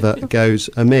blackmail never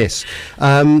goes amiss.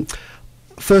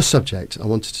 First subject I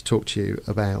wanted to talk to you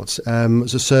about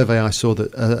was a survey I saw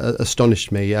that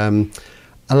astonished me. A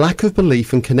lack of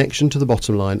belief and connection to the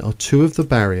bottom line are two of the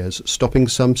barriers stopping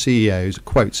some CEOs,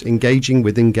 quotes, engaging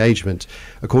with engagement,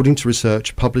 according to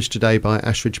research published today by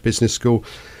Ashridge Business School.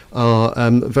 Our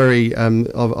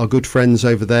good friends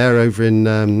over there, over in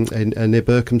near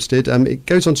Berkhamsted. It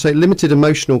goes on to say limited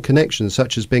emotional connections,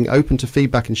 such as being open to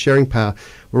feedback and sharing power,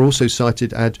 were also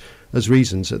cited as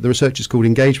reasons. The research is called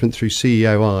Engagement Through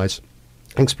CEO Eyes.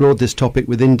 explored this topic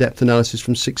with in-depth analysis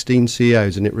from 16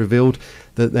 CEOs, and it revealed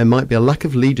that there might be a lack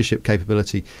of leadership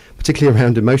capability, particularly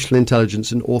around emotional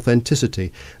intelligence and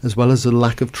authenticity, as well as a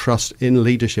lack of trust in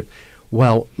leadership.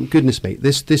 Well, goodness me,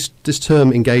 this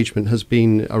term engagement has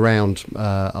been around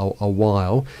a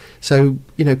while. So,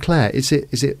 Claire, is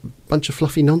it a bunch of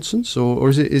fluffy nonsense, or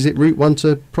is it route one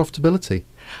to profitability?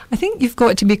 I think you've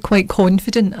got to be quite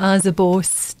confident as a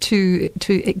boss to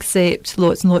accept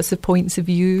lots and lots of points of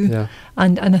view. Yeah.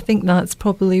 And I think that's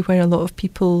probably where a lot of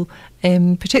people,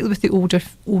 particularly with the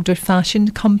older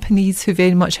fashion companies, who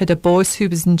very much had a boss who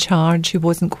was in charge, who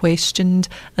wasn't questioned,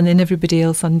 and then everybody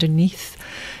else underneath.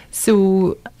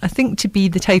 So I think to be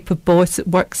the type of boss that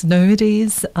works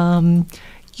nowadays,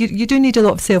 you do need a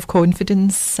lot of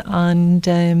self-confidence, and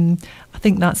I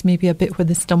think that's maybe a bit where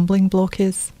the stumbling block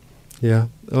is. Yeah.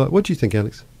 What do you think,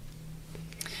 Alex?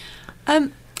 Well,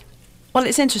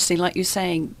 it's interesting, like you're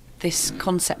saying, this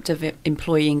concept of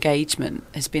employee engagement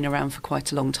has been around for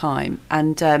quite a long time.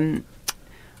 And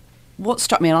what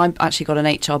struck me, and I've actually got an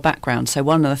HR background, so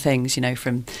one of the things,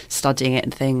 from studying it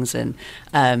and things and,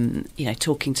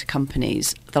 talking to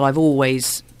companies that I've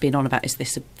always been on about is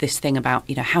this thing about,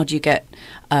 how do you get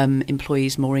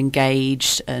employees more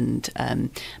engaged and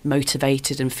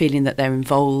motivated and feeling that they're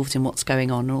involved in what's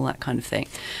going on and all that kind of thing.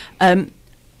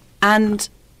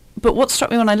 But what struck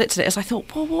me when I looked at it is I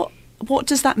thought, well, what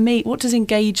does that mean? What does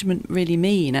engagement really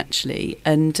mean, actually?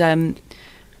 And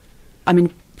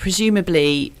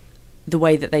presumably the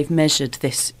way that they've measured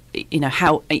this,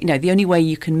 the only way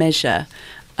you can measure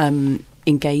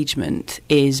engagement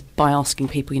is by asking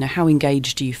people, how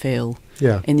engaged do you feel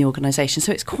in the organisation?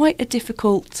 So it's quite a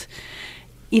difficult,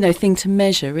 thing to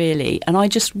measure, really. And I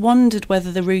just wondered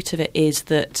whether the root of it is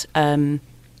that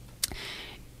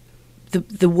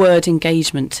the word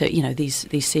engagement to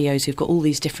these CEOs who've got all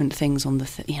these different things on the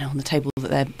on the table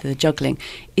that they're juggling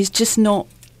is just not.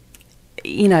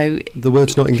 The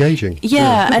word's not engaging.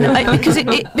 Yeah, and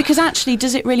because actually,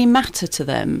 does it really matter to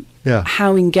them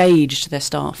how engaged their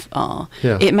staff are?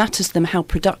 Yeah. It matters to them how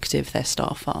productive their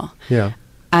staff are. Yeah.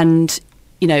 And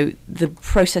the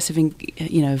process of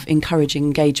of encouraging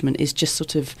engagement is just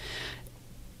sort of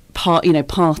part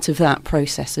of that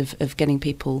process of getting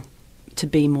people to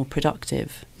be more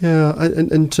productive. Yeah,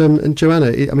 and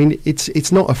Joanna,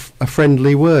 it's not a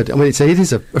friendly word. It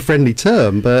is a friendly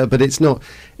term, but it's not.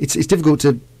 It's difficult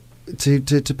to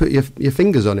put your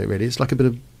fingers on it. Really, it's like a bit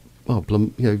of sort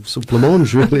of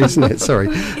blancmange, really, isn't it? Sorry.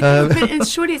 But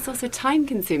surely it's also time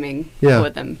consuming for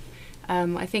them.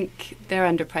 I think they're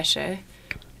under pressure,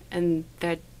 and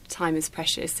their time is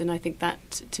precious, and I think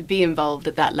that to be involved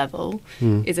at that level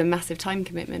is a massive time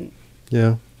commitment.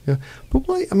 Yeah. Yeah, but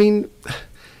why?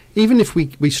 Even if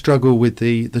we struggle with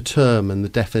the term and the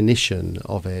definition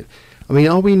of it,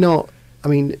 are we not?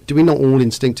 Do we not all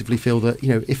instinctively feel that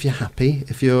if you're happy,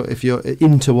 if you're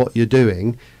into what you're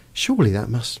doing, surely that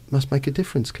must make a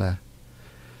difference, Claire?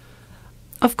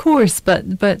 Of course,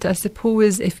 but I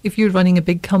suppose if you're running a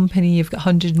big company, you've got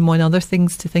 101 other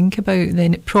things to think about,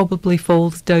 then it probably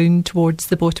falls down towards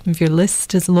the bottom of your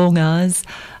list, as long as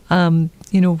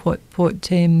what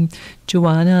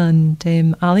Joanna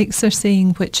and Alex are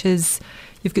saying, which is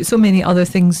you've got so many other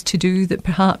things to do that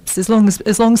perhaps as long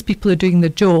as people are doing their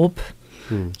job,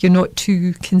 you're not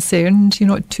too concerned. You're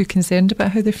not too concerned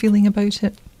about how they're feeling about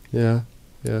it. Yeah.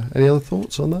 Any other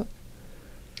thoughts on that?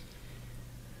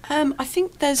 I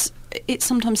think it's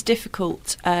sometimes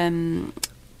difficult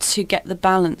to get the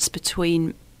balance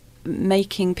between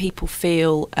making people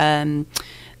feel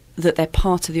that they're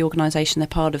part of the organisation, they're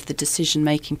part of the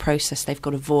decision-making process, they've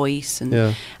got a voice,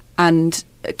 and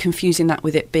confusing that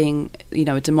with it being,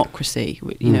 a democracy,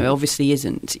 obviously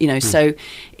isn't, So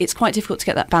it's quite difficult to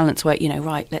get that balance where,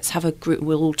 right, let's have a group,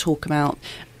 we'll all talk about,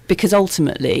 because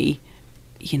ultimately,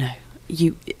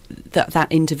 that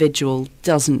individual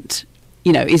doesn't,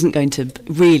 isn't going to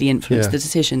really influence the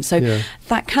decision. So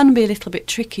that can be a little bit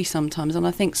tricky sometimes, and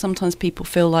I think sometimes people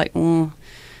feel like,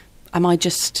 am I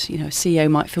just, a CEO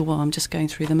might feel, well, I'm just going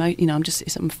through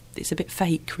the it's a bit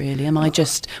fake, really.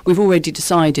 We've already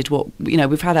decided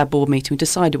we've had our board meeting, we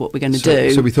decided what we're going to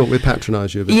do. So we thought we'd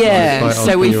patronise you a bit. Yeah,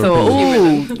 so we thought,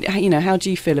 how do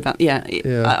you feel about,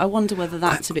 I wonder whether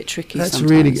that's a bit tricky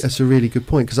sometimes. That's a really good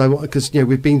point, because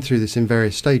we've been through this in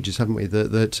various stages, haven't we,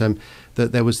 that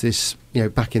there was this,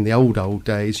 back in the old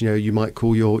days, you might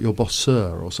call your boss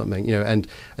sir or something, and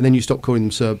then you stop calling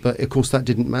them sir, but of course that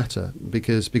didn't matter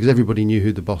because everybody knew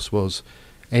who the boss was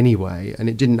anyway, and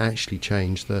it didn't actually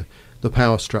change the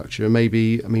power structure. And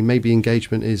maybe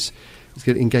engagement is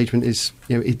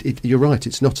you're right,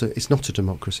 it's not a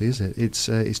democracy, is it?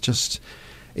 It's just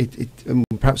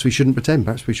perhaps we shouldn't pretend.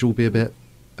 Perhaps we should all be a bit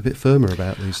firmer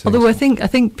about these things. Although I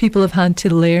think people have had to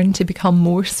learn to become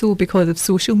more so because of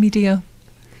social media.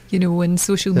 You know, and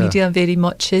social media very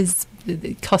much is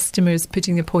the customers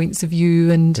putting their points of view,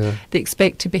 and they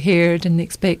expect to be heard, and they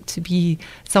expect to be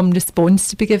some response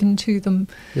to be given to them.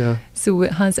 Yeah. So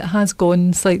it has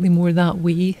gone slightly more that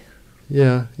way.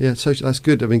 Yeah. So that's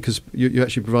good. I mean, because you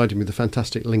actually provided me with a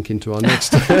fantastic link into our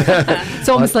next. It's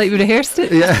almost like we rehearsed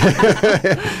it. Yeah,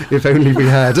 if only we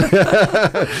had.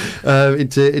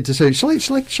 So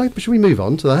should we move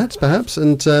on to that perhaps?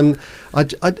 And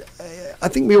I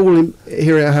think we all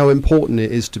hear how important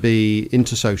it is to be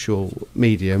into social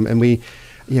media, and we're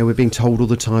being told all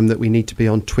the time that we need to be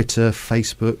on Twitter,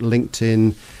 Facebook,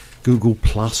 LinkedIn, Google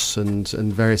Plus, and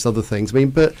various other things. I mean,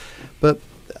 but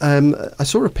I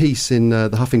saw a piece in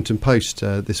the Huffington Post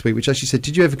this week which actually said,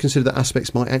 did you ever consider that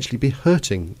aspects might actually be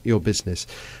hurting your business?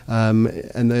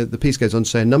 And the piece goes on to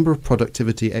say a number of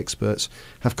productivity experts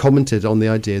have commented on the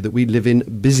idea that we live in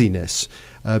busyness,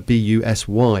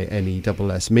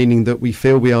 BUSYNESS, meaning that we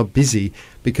feel we are busy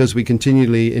because we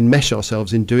continually enmesh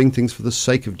ourselves in doing things for the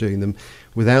sake of doing them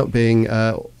without being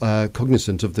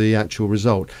cognizant of the actual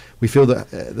result. We feel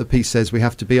that, the piece says, we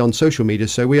have to be on social media,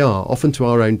 so we are, often to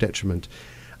our own detriment.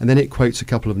 And then it quotes a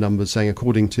couple of numbers saying,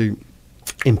 according to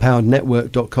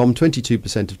empowerednetwork.com,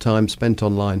 22% of time spent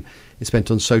online is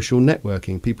spent on social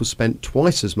networking. People spent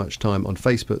twice as much time on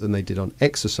Facebook than they did on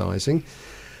exercising.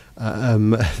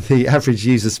 The average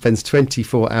user spends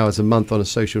 24 hours a month on a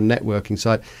social networking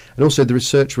site. And also the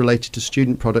research related to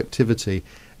student productivity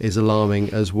is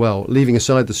alarming as well. Leaving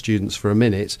aside the students for a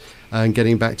minute and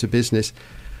getting back to business,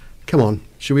 come on,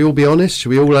 should we all be honest? Should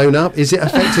we all own up? Is it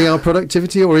affecting our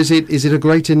productivity, or is it a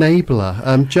great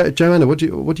enabler? Joanna, what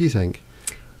do you think?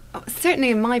 Certainly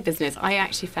in my business, I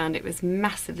actually found it was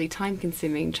massively time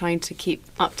consuming trying to keep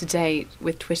up to date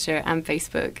with Twitter and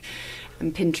Facebook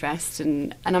and Pinterest,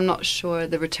 and I'm not sure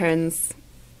the returns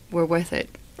were worth it.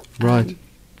 Right.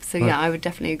 Yeah, I would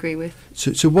definitely agree with.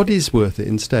 So what is worth it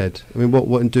instead? I mean,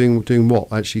 what doing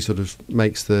what actually sort of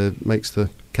makes the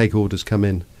cake orders come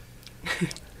in?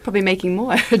 Probably making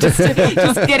more, just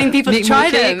getting people to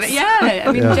try them. Yeah,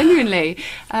 I mean, genuinely.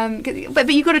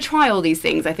 But you've got to try all these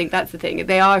things. I think that's the thing.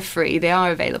 They are free. They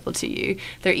are available to you.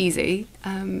 They're easy.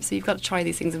 So you've got to try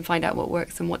these things and find out what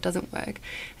works and what doesn't work.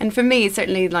 And for me,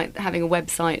 certainly like having a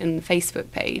website and a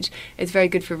Facebook page is very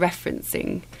good for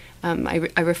referencing.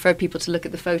 I refer people to look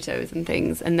at the photos and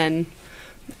things, and then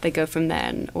they go from there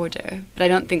and order. But I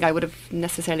don't think I would have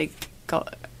necessarily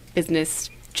got business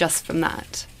just from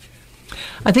that.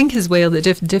 I think as well that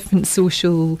different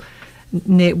social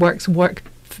networks work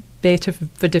better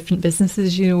for different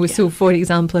businesses, you know. So for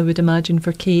example, I would imagine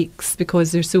for cakes,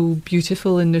 because they're so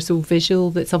beautiful and they're so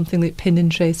visual, that something like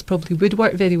Pinterest probably would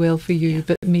work very well for you,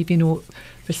 but maybe not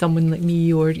for someone like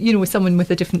me, or, you know, someone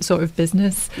with a different sort of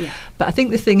business. But I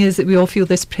think the thing is that we all feel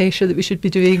this pressure that we should be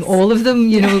doing all of them,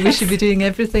 you know. We should be doing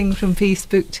everything from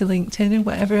Facebook to LinkedIn or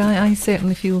whatever. I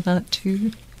certainly feel that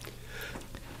too.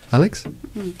 Alex?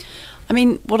 I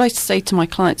mean, what I say to my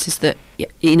clients is that,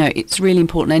 you know, it's really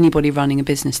important, anybody running a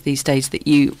business these days, that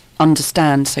you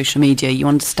understand social media, you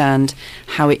understand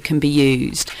how it can be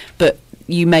used, but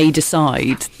you may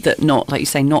decide that not, like you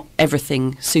say, not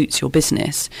everything suits your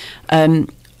business.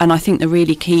 And I think the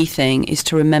really key thing is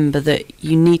to remember that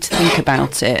you need to think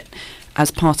about it as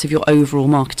part of your overall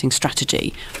marketing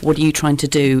strategy. What are you trying to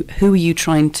do? Who are you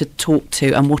trying to talk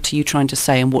to? And what are you trying to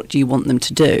say? And what do you want them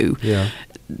to do? Yeah.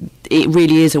 It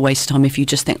really is a waste of time if you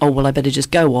just think, oh, well, I better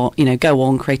just go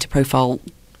on, create a profile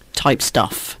type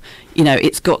stuff. You know,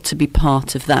 it's got to be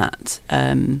part of that.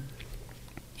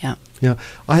 Yeah.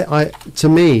 To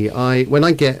me, when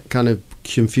I get kind of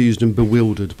confused and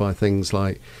bewildered by things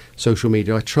like social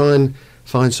media, I try and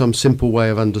find some simple way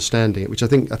of understanding it, which I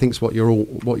think is what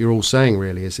you're all saying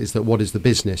really, is that what is the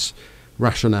business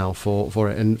rationale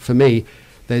for it. And for me,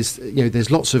 there's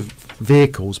lots of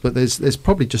vehicles, but there's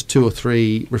probably just two or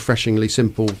three refreshingly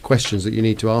simple questions that you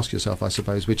need to ask yourself, I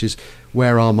suppose, which is,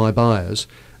 where are my buyers?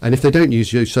 And if they don't use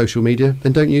social media,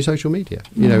 then don't use social media,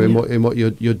 in what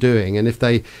you're doing. And if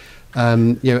they,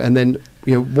 and then,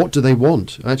 what do they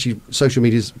want? Actually, social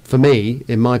media is, for me,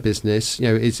 in my business,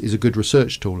 is a good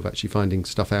research tool of actually finding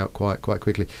stuff out quite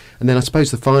quickly. And then I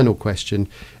suppose the final question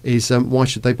is, why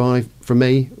should they buy from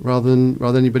me rather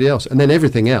than anybody else? And then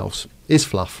everything else is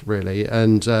fluff, really.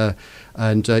 And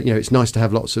it's nice to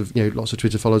have lots of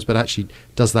Twitter followers, but actually,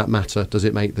 does that matter? Does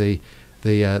it make the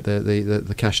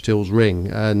cash tills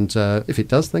ring? And if it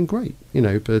does, then great.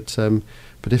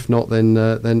 But if not, then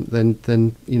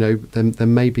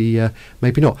maybe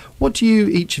not. What do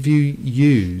each of you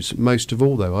use most of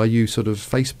all, though? Are you sort of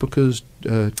Facebookers,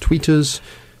 tweeters?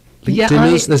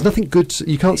 LinkedIners? There's nothing good.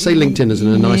 You can't say LinkedIners in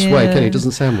a nice way, can you? It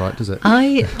doesn't sound right, does it?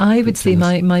 I would say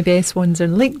my best ones are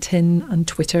LinkedIn and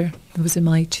Twitter. Those are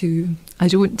my two. I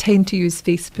don't tend to use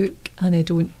Facebook, and I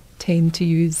don't tend to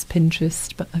use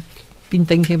Pinterest, but I've been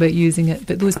thinking about using it.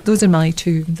 But those are my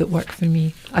two that work for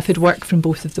me. I've had work from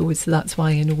both of those, so that's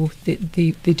why I know they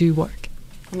do work.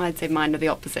 And I'd say mine are the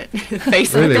opposite.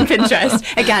 Facebook and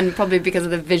Pinterest. Again, probably because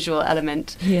of the visual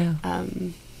element. Yeah. I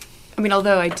mean,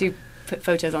 although I do put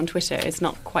photos on Twitter, it's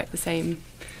not quite the same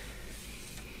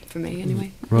for me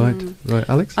anyway. Right,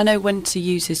 Alex? I know Winter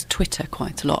uses Twitter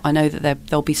quite a lot. I know that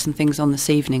there'll be some things on this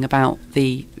evening about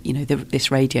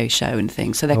this radio show and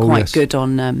things. So they're quite good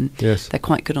on. They're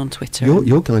quite good on Twitter.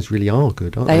 Your guys really are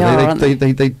good, aren't they? They are, aren't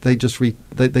they? They just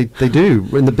they do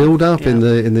in the build up in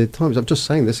the times. I'm just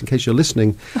saying this in case you're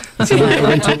listening.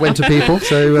 Winter people.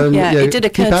 So it did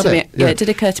occur to me. Yeah, it did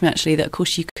occur to me actually that of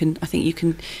course you can. I think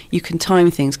you can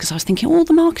time things, because I was thinking all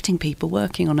the marketing people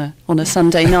working on a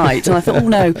Sunday night, and I thought, oh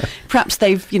no, perhaps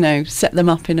they've set them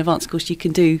up in advance. Of course, you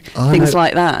can do things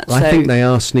like that. I think they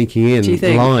are sneaking in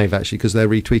live actually, because they're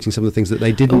retweeting some of the things that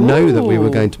they didn't know that we were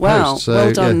going to post. So,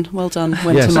 well done,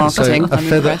 Winter marketing.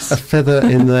 So a feather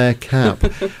in their cap.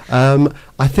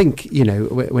 I think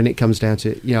when it comes down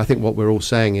to it, I think what we're all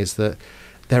saying is that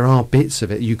there are bits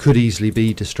of it you could easily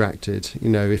be distracted,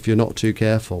 if you're not too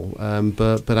careful.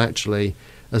 But actually,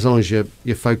 as long as you're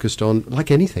focused on,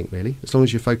 like anything really, as long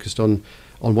as you're focused on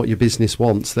what your business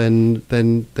wants, then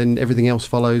everything else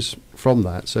follows from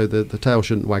that. So the tail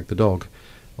shouldn't wag the dog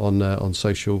on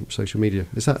social media.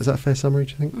 Is that a fair summary,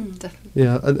 do you think? Definitely.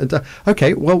 Yeah.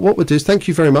 Okay. Well, what we'll do is thank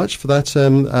you very much for that,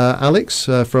 Alex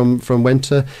from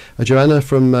Winter, Joanna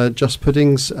from Just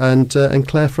Puddings, and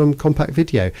Claire from Compact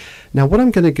Video. Now, what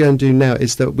I'm going to go and do now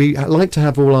is that we like to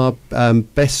have all our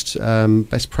best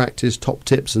practice, top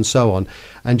tips, and so on.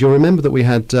 And you'll remember that we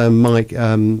had Mike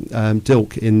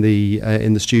Dilke in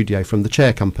the studio from the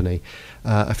Chair Company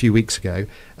a few weeks ago,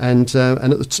 and at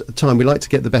the time we like to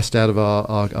get the best out of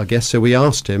our guests, so we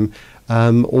asked him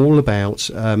all about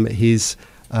his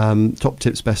top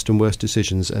tips, best and worst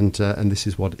decisions, and this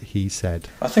is what he said.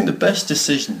 I think the best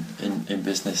decision in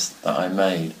business that I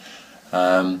made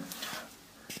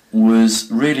was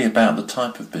really about the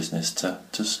type of business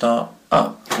to start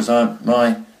up, because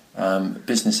my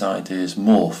business ideas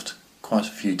morphed quite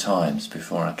a few times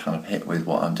before I kind of hit with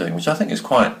what I'm doing, which I think is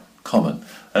quite common.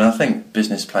 And I think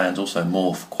business plans also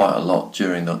morph quite a lot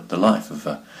during the life of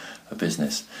a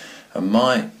business. And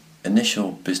my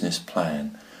initial business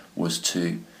plan was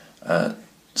to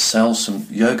sell some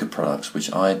yoga products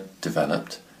which I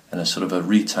developed in a sort of a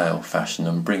retail fashion,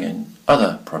 and bring in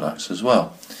other products as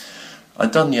well.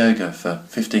 I'd done yoga for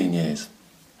 15 years.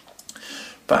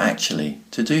 But actually,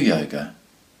 to do yoga,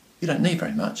 you don't need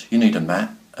very much. You need a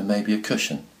mat and maybe a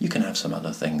cushion. You can have some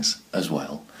other things as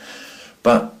well.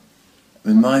 But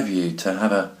in my view, to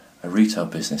have a retail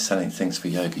business selling things for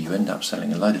yoga, you end up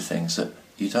selling a load of things that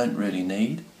you don't really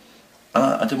need. And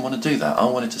I didn't want to do that. I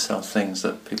wanted to sell things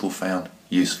that people found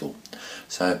useful.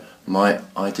 So my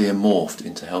idea morphed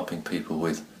into helping people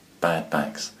with bad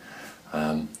backs.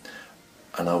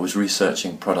 And I was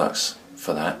researching products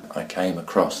for that. I came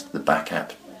across the back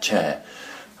app chair,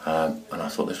 and I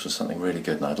thought this was something really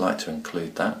good and I'd like to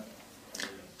include that.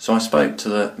 So I spoke to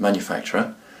the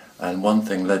manufacturer, and one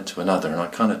thing led to another, and I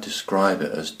kind of describe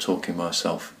it as talking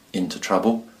myself into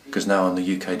trouble, because now I'm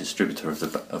the UK distributor of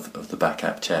the back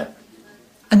app chair.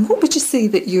 And what would you say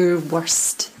that your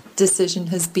worst decision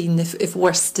has been, if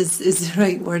worst is the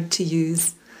right word to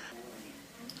use?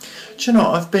 Do you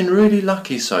know, I've been really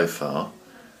lucky so far.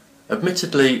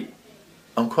 Admittedly,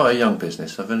 I'm quite a young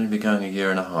business. I've only been going a year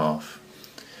and a half.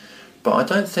 But I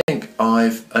don't think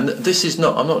and this is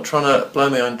not, I'm not trying to blow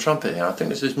my own trumpet here, I think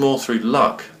this is more through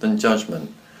luck than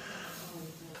judgment.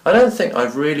 I don't think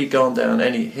I've really gone down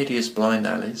any hideous blind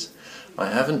alleys. I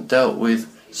haven't dealt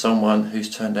with someone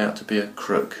who's turned out to be a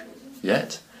crook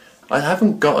yet. I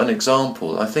haven't got an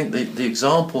example. I think the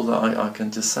example that I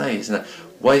can just say is that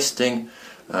wasting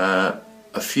a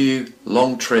few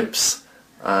long trips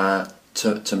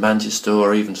to Manchester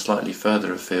or even slightly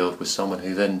further afield with someone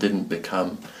who then didn't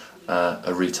become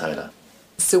a retailer.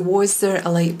 So was there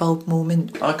a light bulb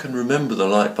moment? I can remember the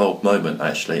light bulb moment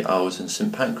actually. I was in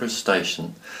St Pancras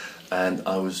Station and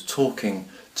I was talking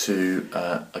to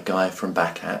a guy from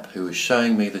Backup who was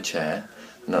showing me the chair,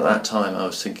 and at that time I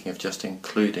was thinking of just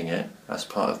including it as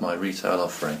part of my retail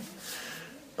offering.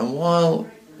 And while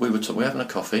we were having a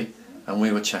coffee and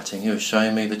we were chatting, he was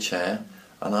showing me the chair,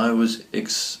 and I was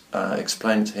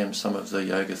explaining to him some of the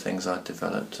yoga things I'd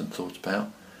developed and thought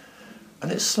about.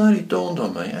 And it slowly dawned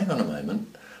on me, hang on a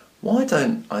moment, why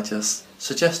don't I just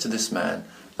suggest to this man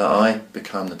that I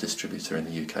become the distributor in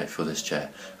the UK for this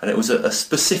chair. And it was a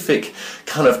specific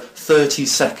kind of 30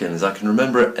 seconds. I can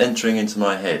remember it entering into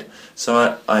my head.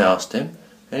 So I asked him,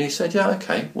 and he said, yeah,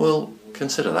 okay, we'll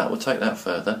consider that, we'll take that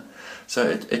further. So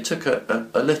it took a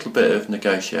little bit of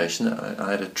negotiation.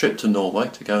 I had a trip to Norway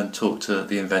to go and talk to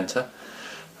the inventor.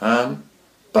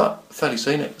 But fairly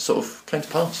soon it sort of came to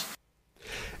pass.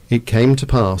 It came to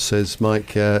pass, says Mike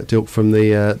Dilke from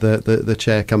the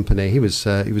chair company. It was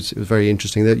very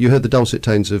interesting. You heard the dulcet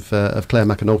tones of Clare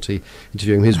McAnulty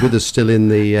interviewing. He's with us still in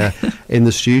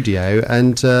the studio,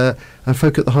 and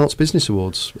folk at the Hearts Business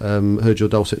Awards heard your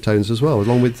dulcet tones as well,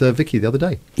 along with Vicky the other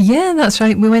day. Yeah, that's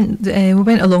right. We went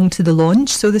along to the launch.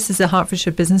 So this is the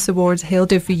Hertfordshire Business Awards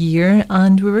held every year,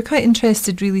 and we were quite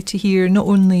interested really to hear not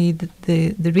only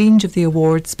the range of the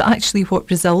awards, but actually what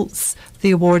results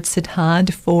the awards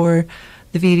had for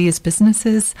the various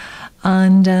businesses.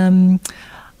 And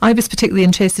I was particularly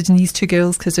interested in these two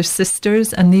girls because they're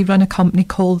sisters, and they run a company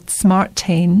called Smart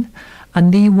 10,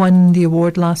 and they won the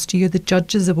award last year, the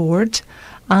Judges Award,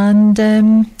 and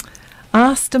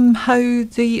asked them how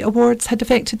the awards had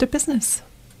affected their business.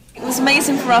 It was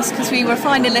amazing for us because we were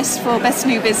finalists for Best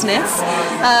New Business.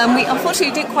 We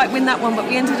unfortunately didn't quite win that one, but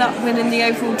we ended up winning the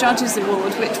overall Judges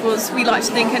Award, which was, we like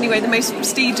to think anyway, the most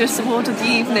prestigious award of the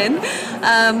evening,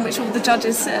 which all the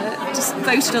judges just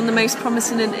voted on the most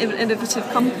promising and innovative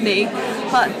company.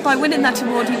 But by winning that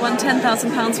award, we won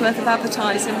 £10,000 worth of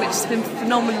advertising, which has been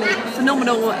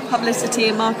phenomenal publicity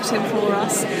and marketing for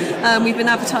us. We've been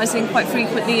advertising quite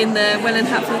frequently in the Welwyn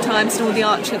Hatfield Times and all the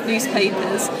Archer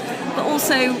newspapers. But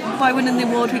also, by winning the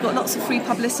award, we got lots of free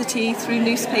publicity through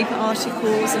newspaper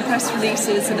articles and press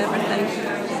releases and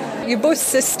everything. You're both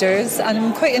sisters, and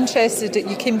I'm quite interested that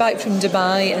you came back from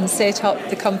Dubai and set up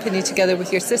the company together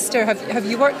with your sister. Have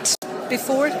you worked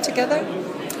before together?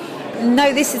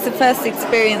 No, this is the first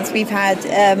experience we've had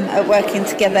at working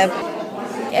together.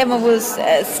 Emma was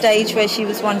at a stage where she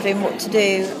was wondering what to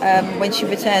do when she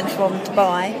returned from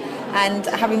Dubai. And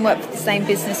having worked for the same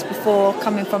business before,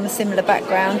 coming from a similar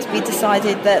background, we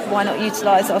decided that why not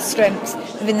utilise our strengths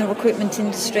within the recruitment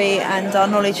industry and our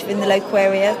knowledge within the local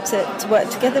area to work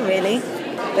together, really.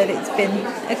 But it's been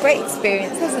a great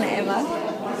experience, hasn't it, Emma?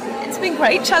 It's been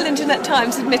great, challenging at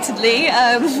times, admittedly,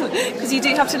 because you do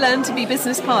have to learn to be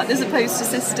business partners as opposed to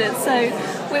sisters. So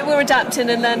we're adapting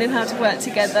and learning how to work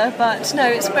together. But no,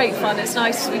 it's great fun. It's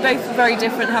nice. We both are very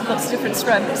different, have lots of different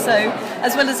strengths. So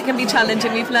as well as it can be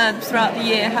challenging, we've learned throughout the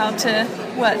year how to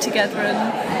work together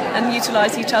and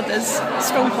utilise each other's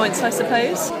strong points, I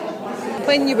suppose.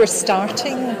 When you were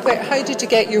starting, how did you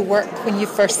get your work when you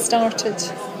first started?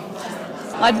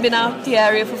 I'd been out the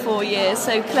area for 4 years,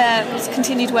 so Claire was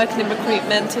continued working in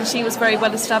recruitment, and she was very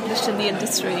well established in the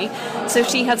industry, so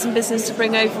she had some business to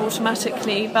bring over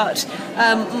automatically. But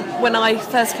when I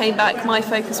first came back, my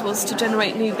focus was to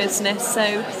generate new business.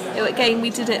 So again, we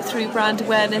did it through brand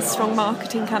awareness, strong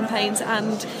marketing campaigns,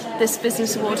 and this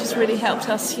business award has really helped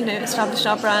us, establish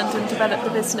our brand and develop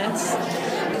the business.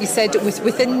 You said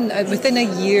within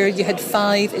a year you had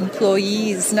 5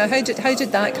 employees. Now, how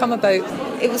did that come about?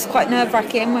 It was quite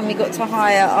nerve-wracking when we got to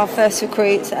hire our first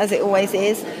recruit, as it always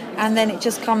is, and then it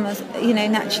just comes,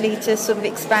 naturally to sort of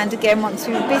expand again once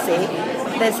we were busy.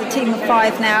 There's a team of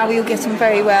 5 now. We all get on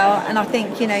very well, and I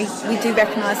think we do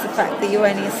recognise the fact that you're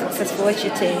only as successful as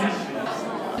your team.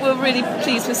 We're really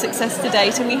pleased with success to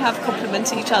date, and we have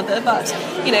complimented each other, but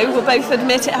we'll both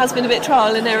admit it has been a bit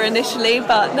trial and error initially,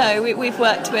 but no, we've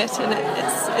worked to it,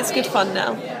 and it's good fun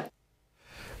now.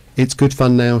 It's good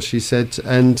fun now, she said,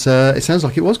 and it sounds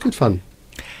like it was good fun.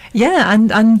 Yeah,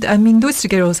 and I mean, those two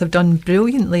girls have done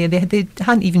brilliantly. They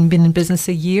hadn't even been in business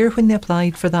a year when they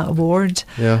applied for that award.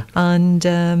 Yeah. And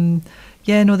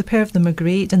the pair of them are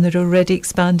great, and they're already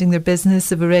expanding their business.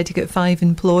 They've already got 5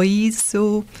 employees,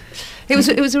 so it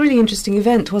was a really interesting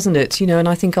event, wasn't it? And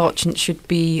I think Archant should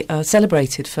be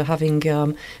celebrated for having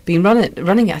been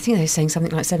running it. I think they're saying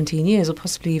something like 17 years, or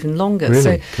possibly even longer.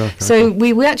 Really? So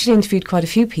we actually interviewed quite a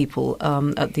few people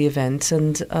at the event,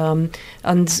 and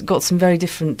got some very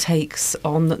different takes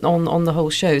on the whole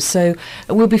show. So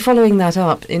we'll be following that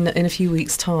up in a few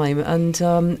weeks' time, and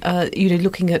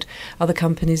looking at other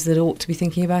companies that ought to be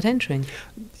thinking about entering.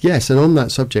 Yes, and on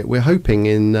that subject, we're hoping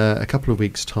in a couple of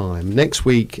weeks' time. Next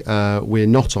week, we're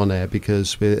not on air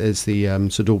because there's the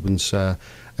St Albans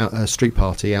street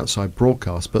party outside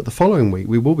broadcast. But the following week,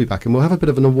 we will be back, and we'll have a bit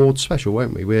of an awards special,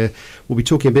 won't we? We'll be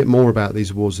talking a bit more about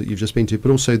these awards that you've just been to, but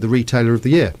also the Retailer of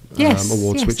the Year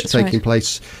awards, which are taking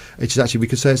place. Which is actually, we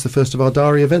could say it's the first of our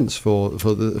diary events for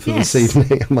this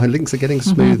evening. My links are getting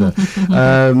smoother,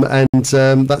 and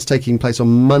that's taking place on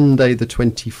Monday, the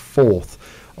 24th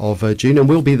June, and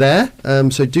we'll be there.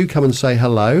 So do come and say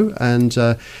hello, and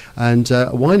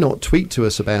why not tweet to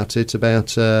us about it,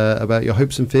 about your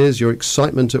hopes and fears, your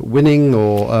excitement at winning,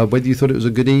 or whether you thought it was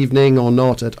a good evening or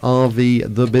not at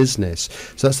RV The Business.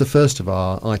 So that's the first of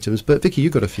our items. But Vicky,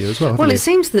 you've got a few as well. Well, it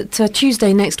seems that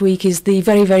Tuesday next week is the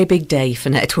very, very big day for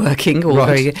networking.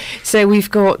 Right. So we've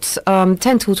got 10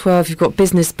 till 12. You've got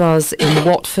Business Buzz in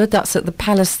Watford. That's at the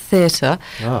Palace Theatre,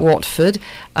 Watford.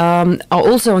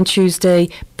 Also on Tuesday,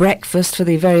 breakfast for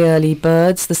the very early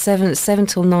birds. The 7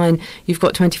 till 9, you've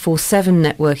got 24/7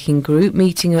 networking group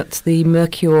meeting at the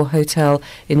Mercure Hotel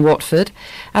in Watford.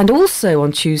 And also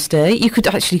on Tuesday, you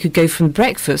could go from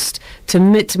breakfast to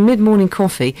mid-morning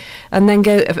coffee, and then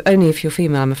go, only if you're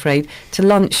female, I'm afraid, to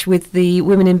lunch with the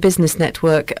Women in Business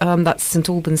Network. That's St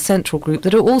Albans Central Group,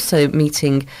 that are also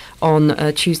meeting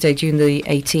on Tuesday, June the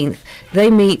 18th. They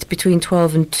meet between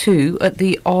 12 and 2 at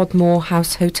the Ardmore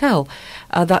House Hotel.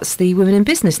 That's the Women in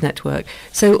Business Network.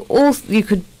 So you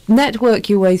could network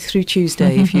your way through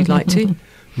Tuesday if you'd like to.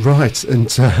 Right,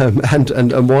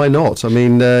 and why not? I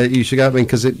mean, you should go,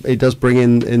 because it does bring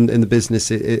in the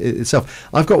business itself.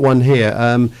 I've got one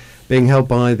here, being held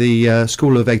by the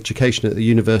School of Education at the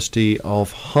University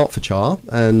of Hertfordshire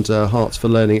and Hearts for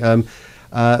Learning.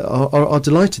 Are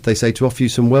delighted, they say, to offer you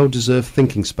some well-deserved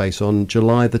thinking space on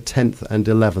July the 10th and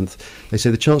 11th. They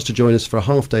say the chance to join us for a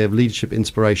half day of leadership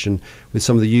inspiration with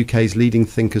some of the UK's leading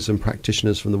thinkers and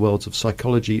practitioners from the worlds of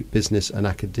psychology, business and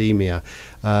academia.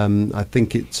 I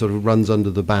think it sort of runs under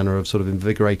the banner of sort of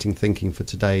invigorating thinking for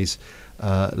today's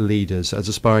leaders. As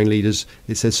aspiring leaders,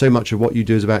 it says so much of what you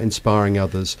do is about inspiring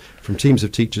others, from teams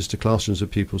of teachers to classrooms of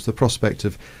pupils. The prospect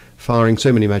of firing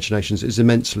so many imaginations is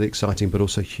immensely exciting, but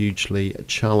also hugely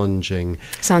challenging.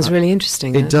 Sounds really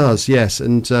interesting. It does, yes,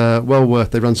 and well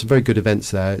worth. They run some very good events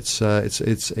there.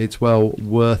 It's well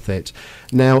worth it.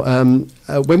 Now,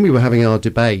 when we were having our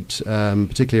debate,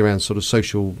 particularly around sort of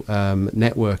social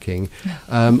networking,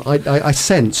 I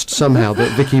sensed somehow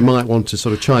that Vicky might want to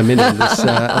sort of chime in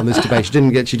on this debate.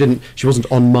 She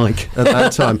wasn't on mic at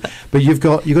that time. But you've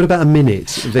got about a minute,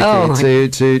 Vicky,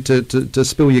 to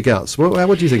spill your guts.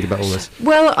 What do you think about all this?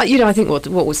 Well, I think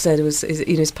what was said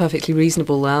is perfectly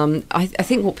reasonable. I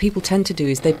think what people tend to do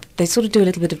is they sort of do a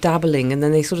little bit of dabbling, and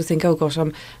then they sort of think, oh gosh,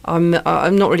 I'm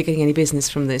not really getting any business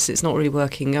from this. It's not really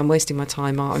working. I'm wasting my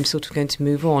time. I'm sort of going to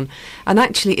move on. And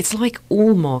actually, it's like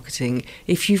all marketing.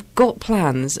 If you've got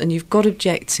plans and you've got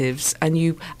objectives and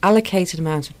you allocate an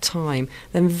amount of time,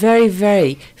 then very,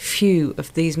 very few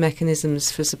of these mechanisms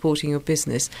for supporting your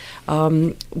business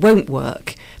won't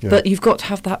work. Yeah. But you've got to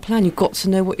have that plan. You've got to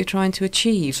know what you're trying to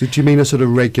achieve. So do you mean a sort of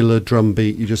regular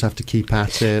drumbeat? You just have to keep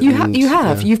at it? You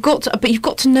have. You've got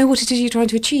to know what it is you're trying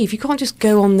to achieve. You can't just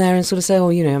go on there and sort of say,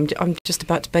 I'm just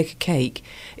about to bake a cake.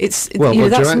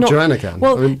 Joanna can.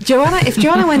 Well, if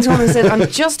Joanna went on and said, I'm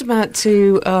just about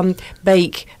to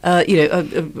bake,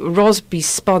 a raspberry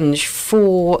sponge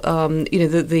for,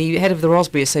 the head of the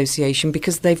Raspberry Association,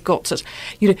 because they've got such,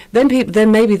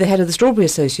 then maybe the head of the Strawberry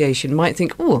Association might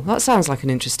think, oh, that sounds like an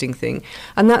interesting thing.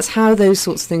 And that's how those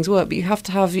sorts of things work. But you have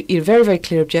to have very, very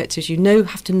clear objectives. You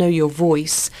have to know your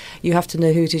voice. You have to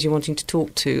know who it is you're wanting to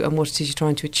talk to and what it is you're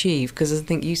trying to achieve. Because as I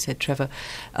think you said, Trevor,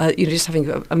 just having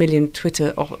a million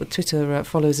Twitter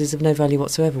followers is of no value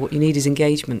whatsoever. What you need is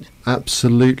engagement.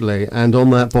 Absolutely. And on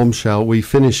that bombshell, we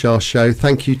finish our show.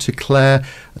 Thank you to Claire.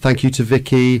 Thank you to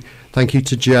Vicky. Thank you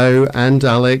to Joe and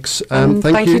Alex.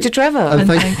 Thank you to Trevor. And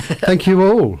thank you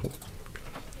all.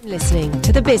 Listening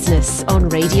to The Business on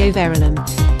Radio Verulam.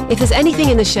 If there's anything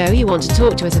in the show you want to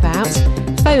talk to us about,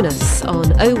 phone us on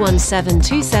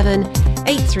 01727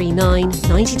 839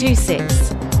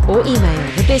 926 or email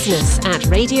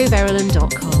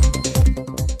thebusiness@radioverulam.com.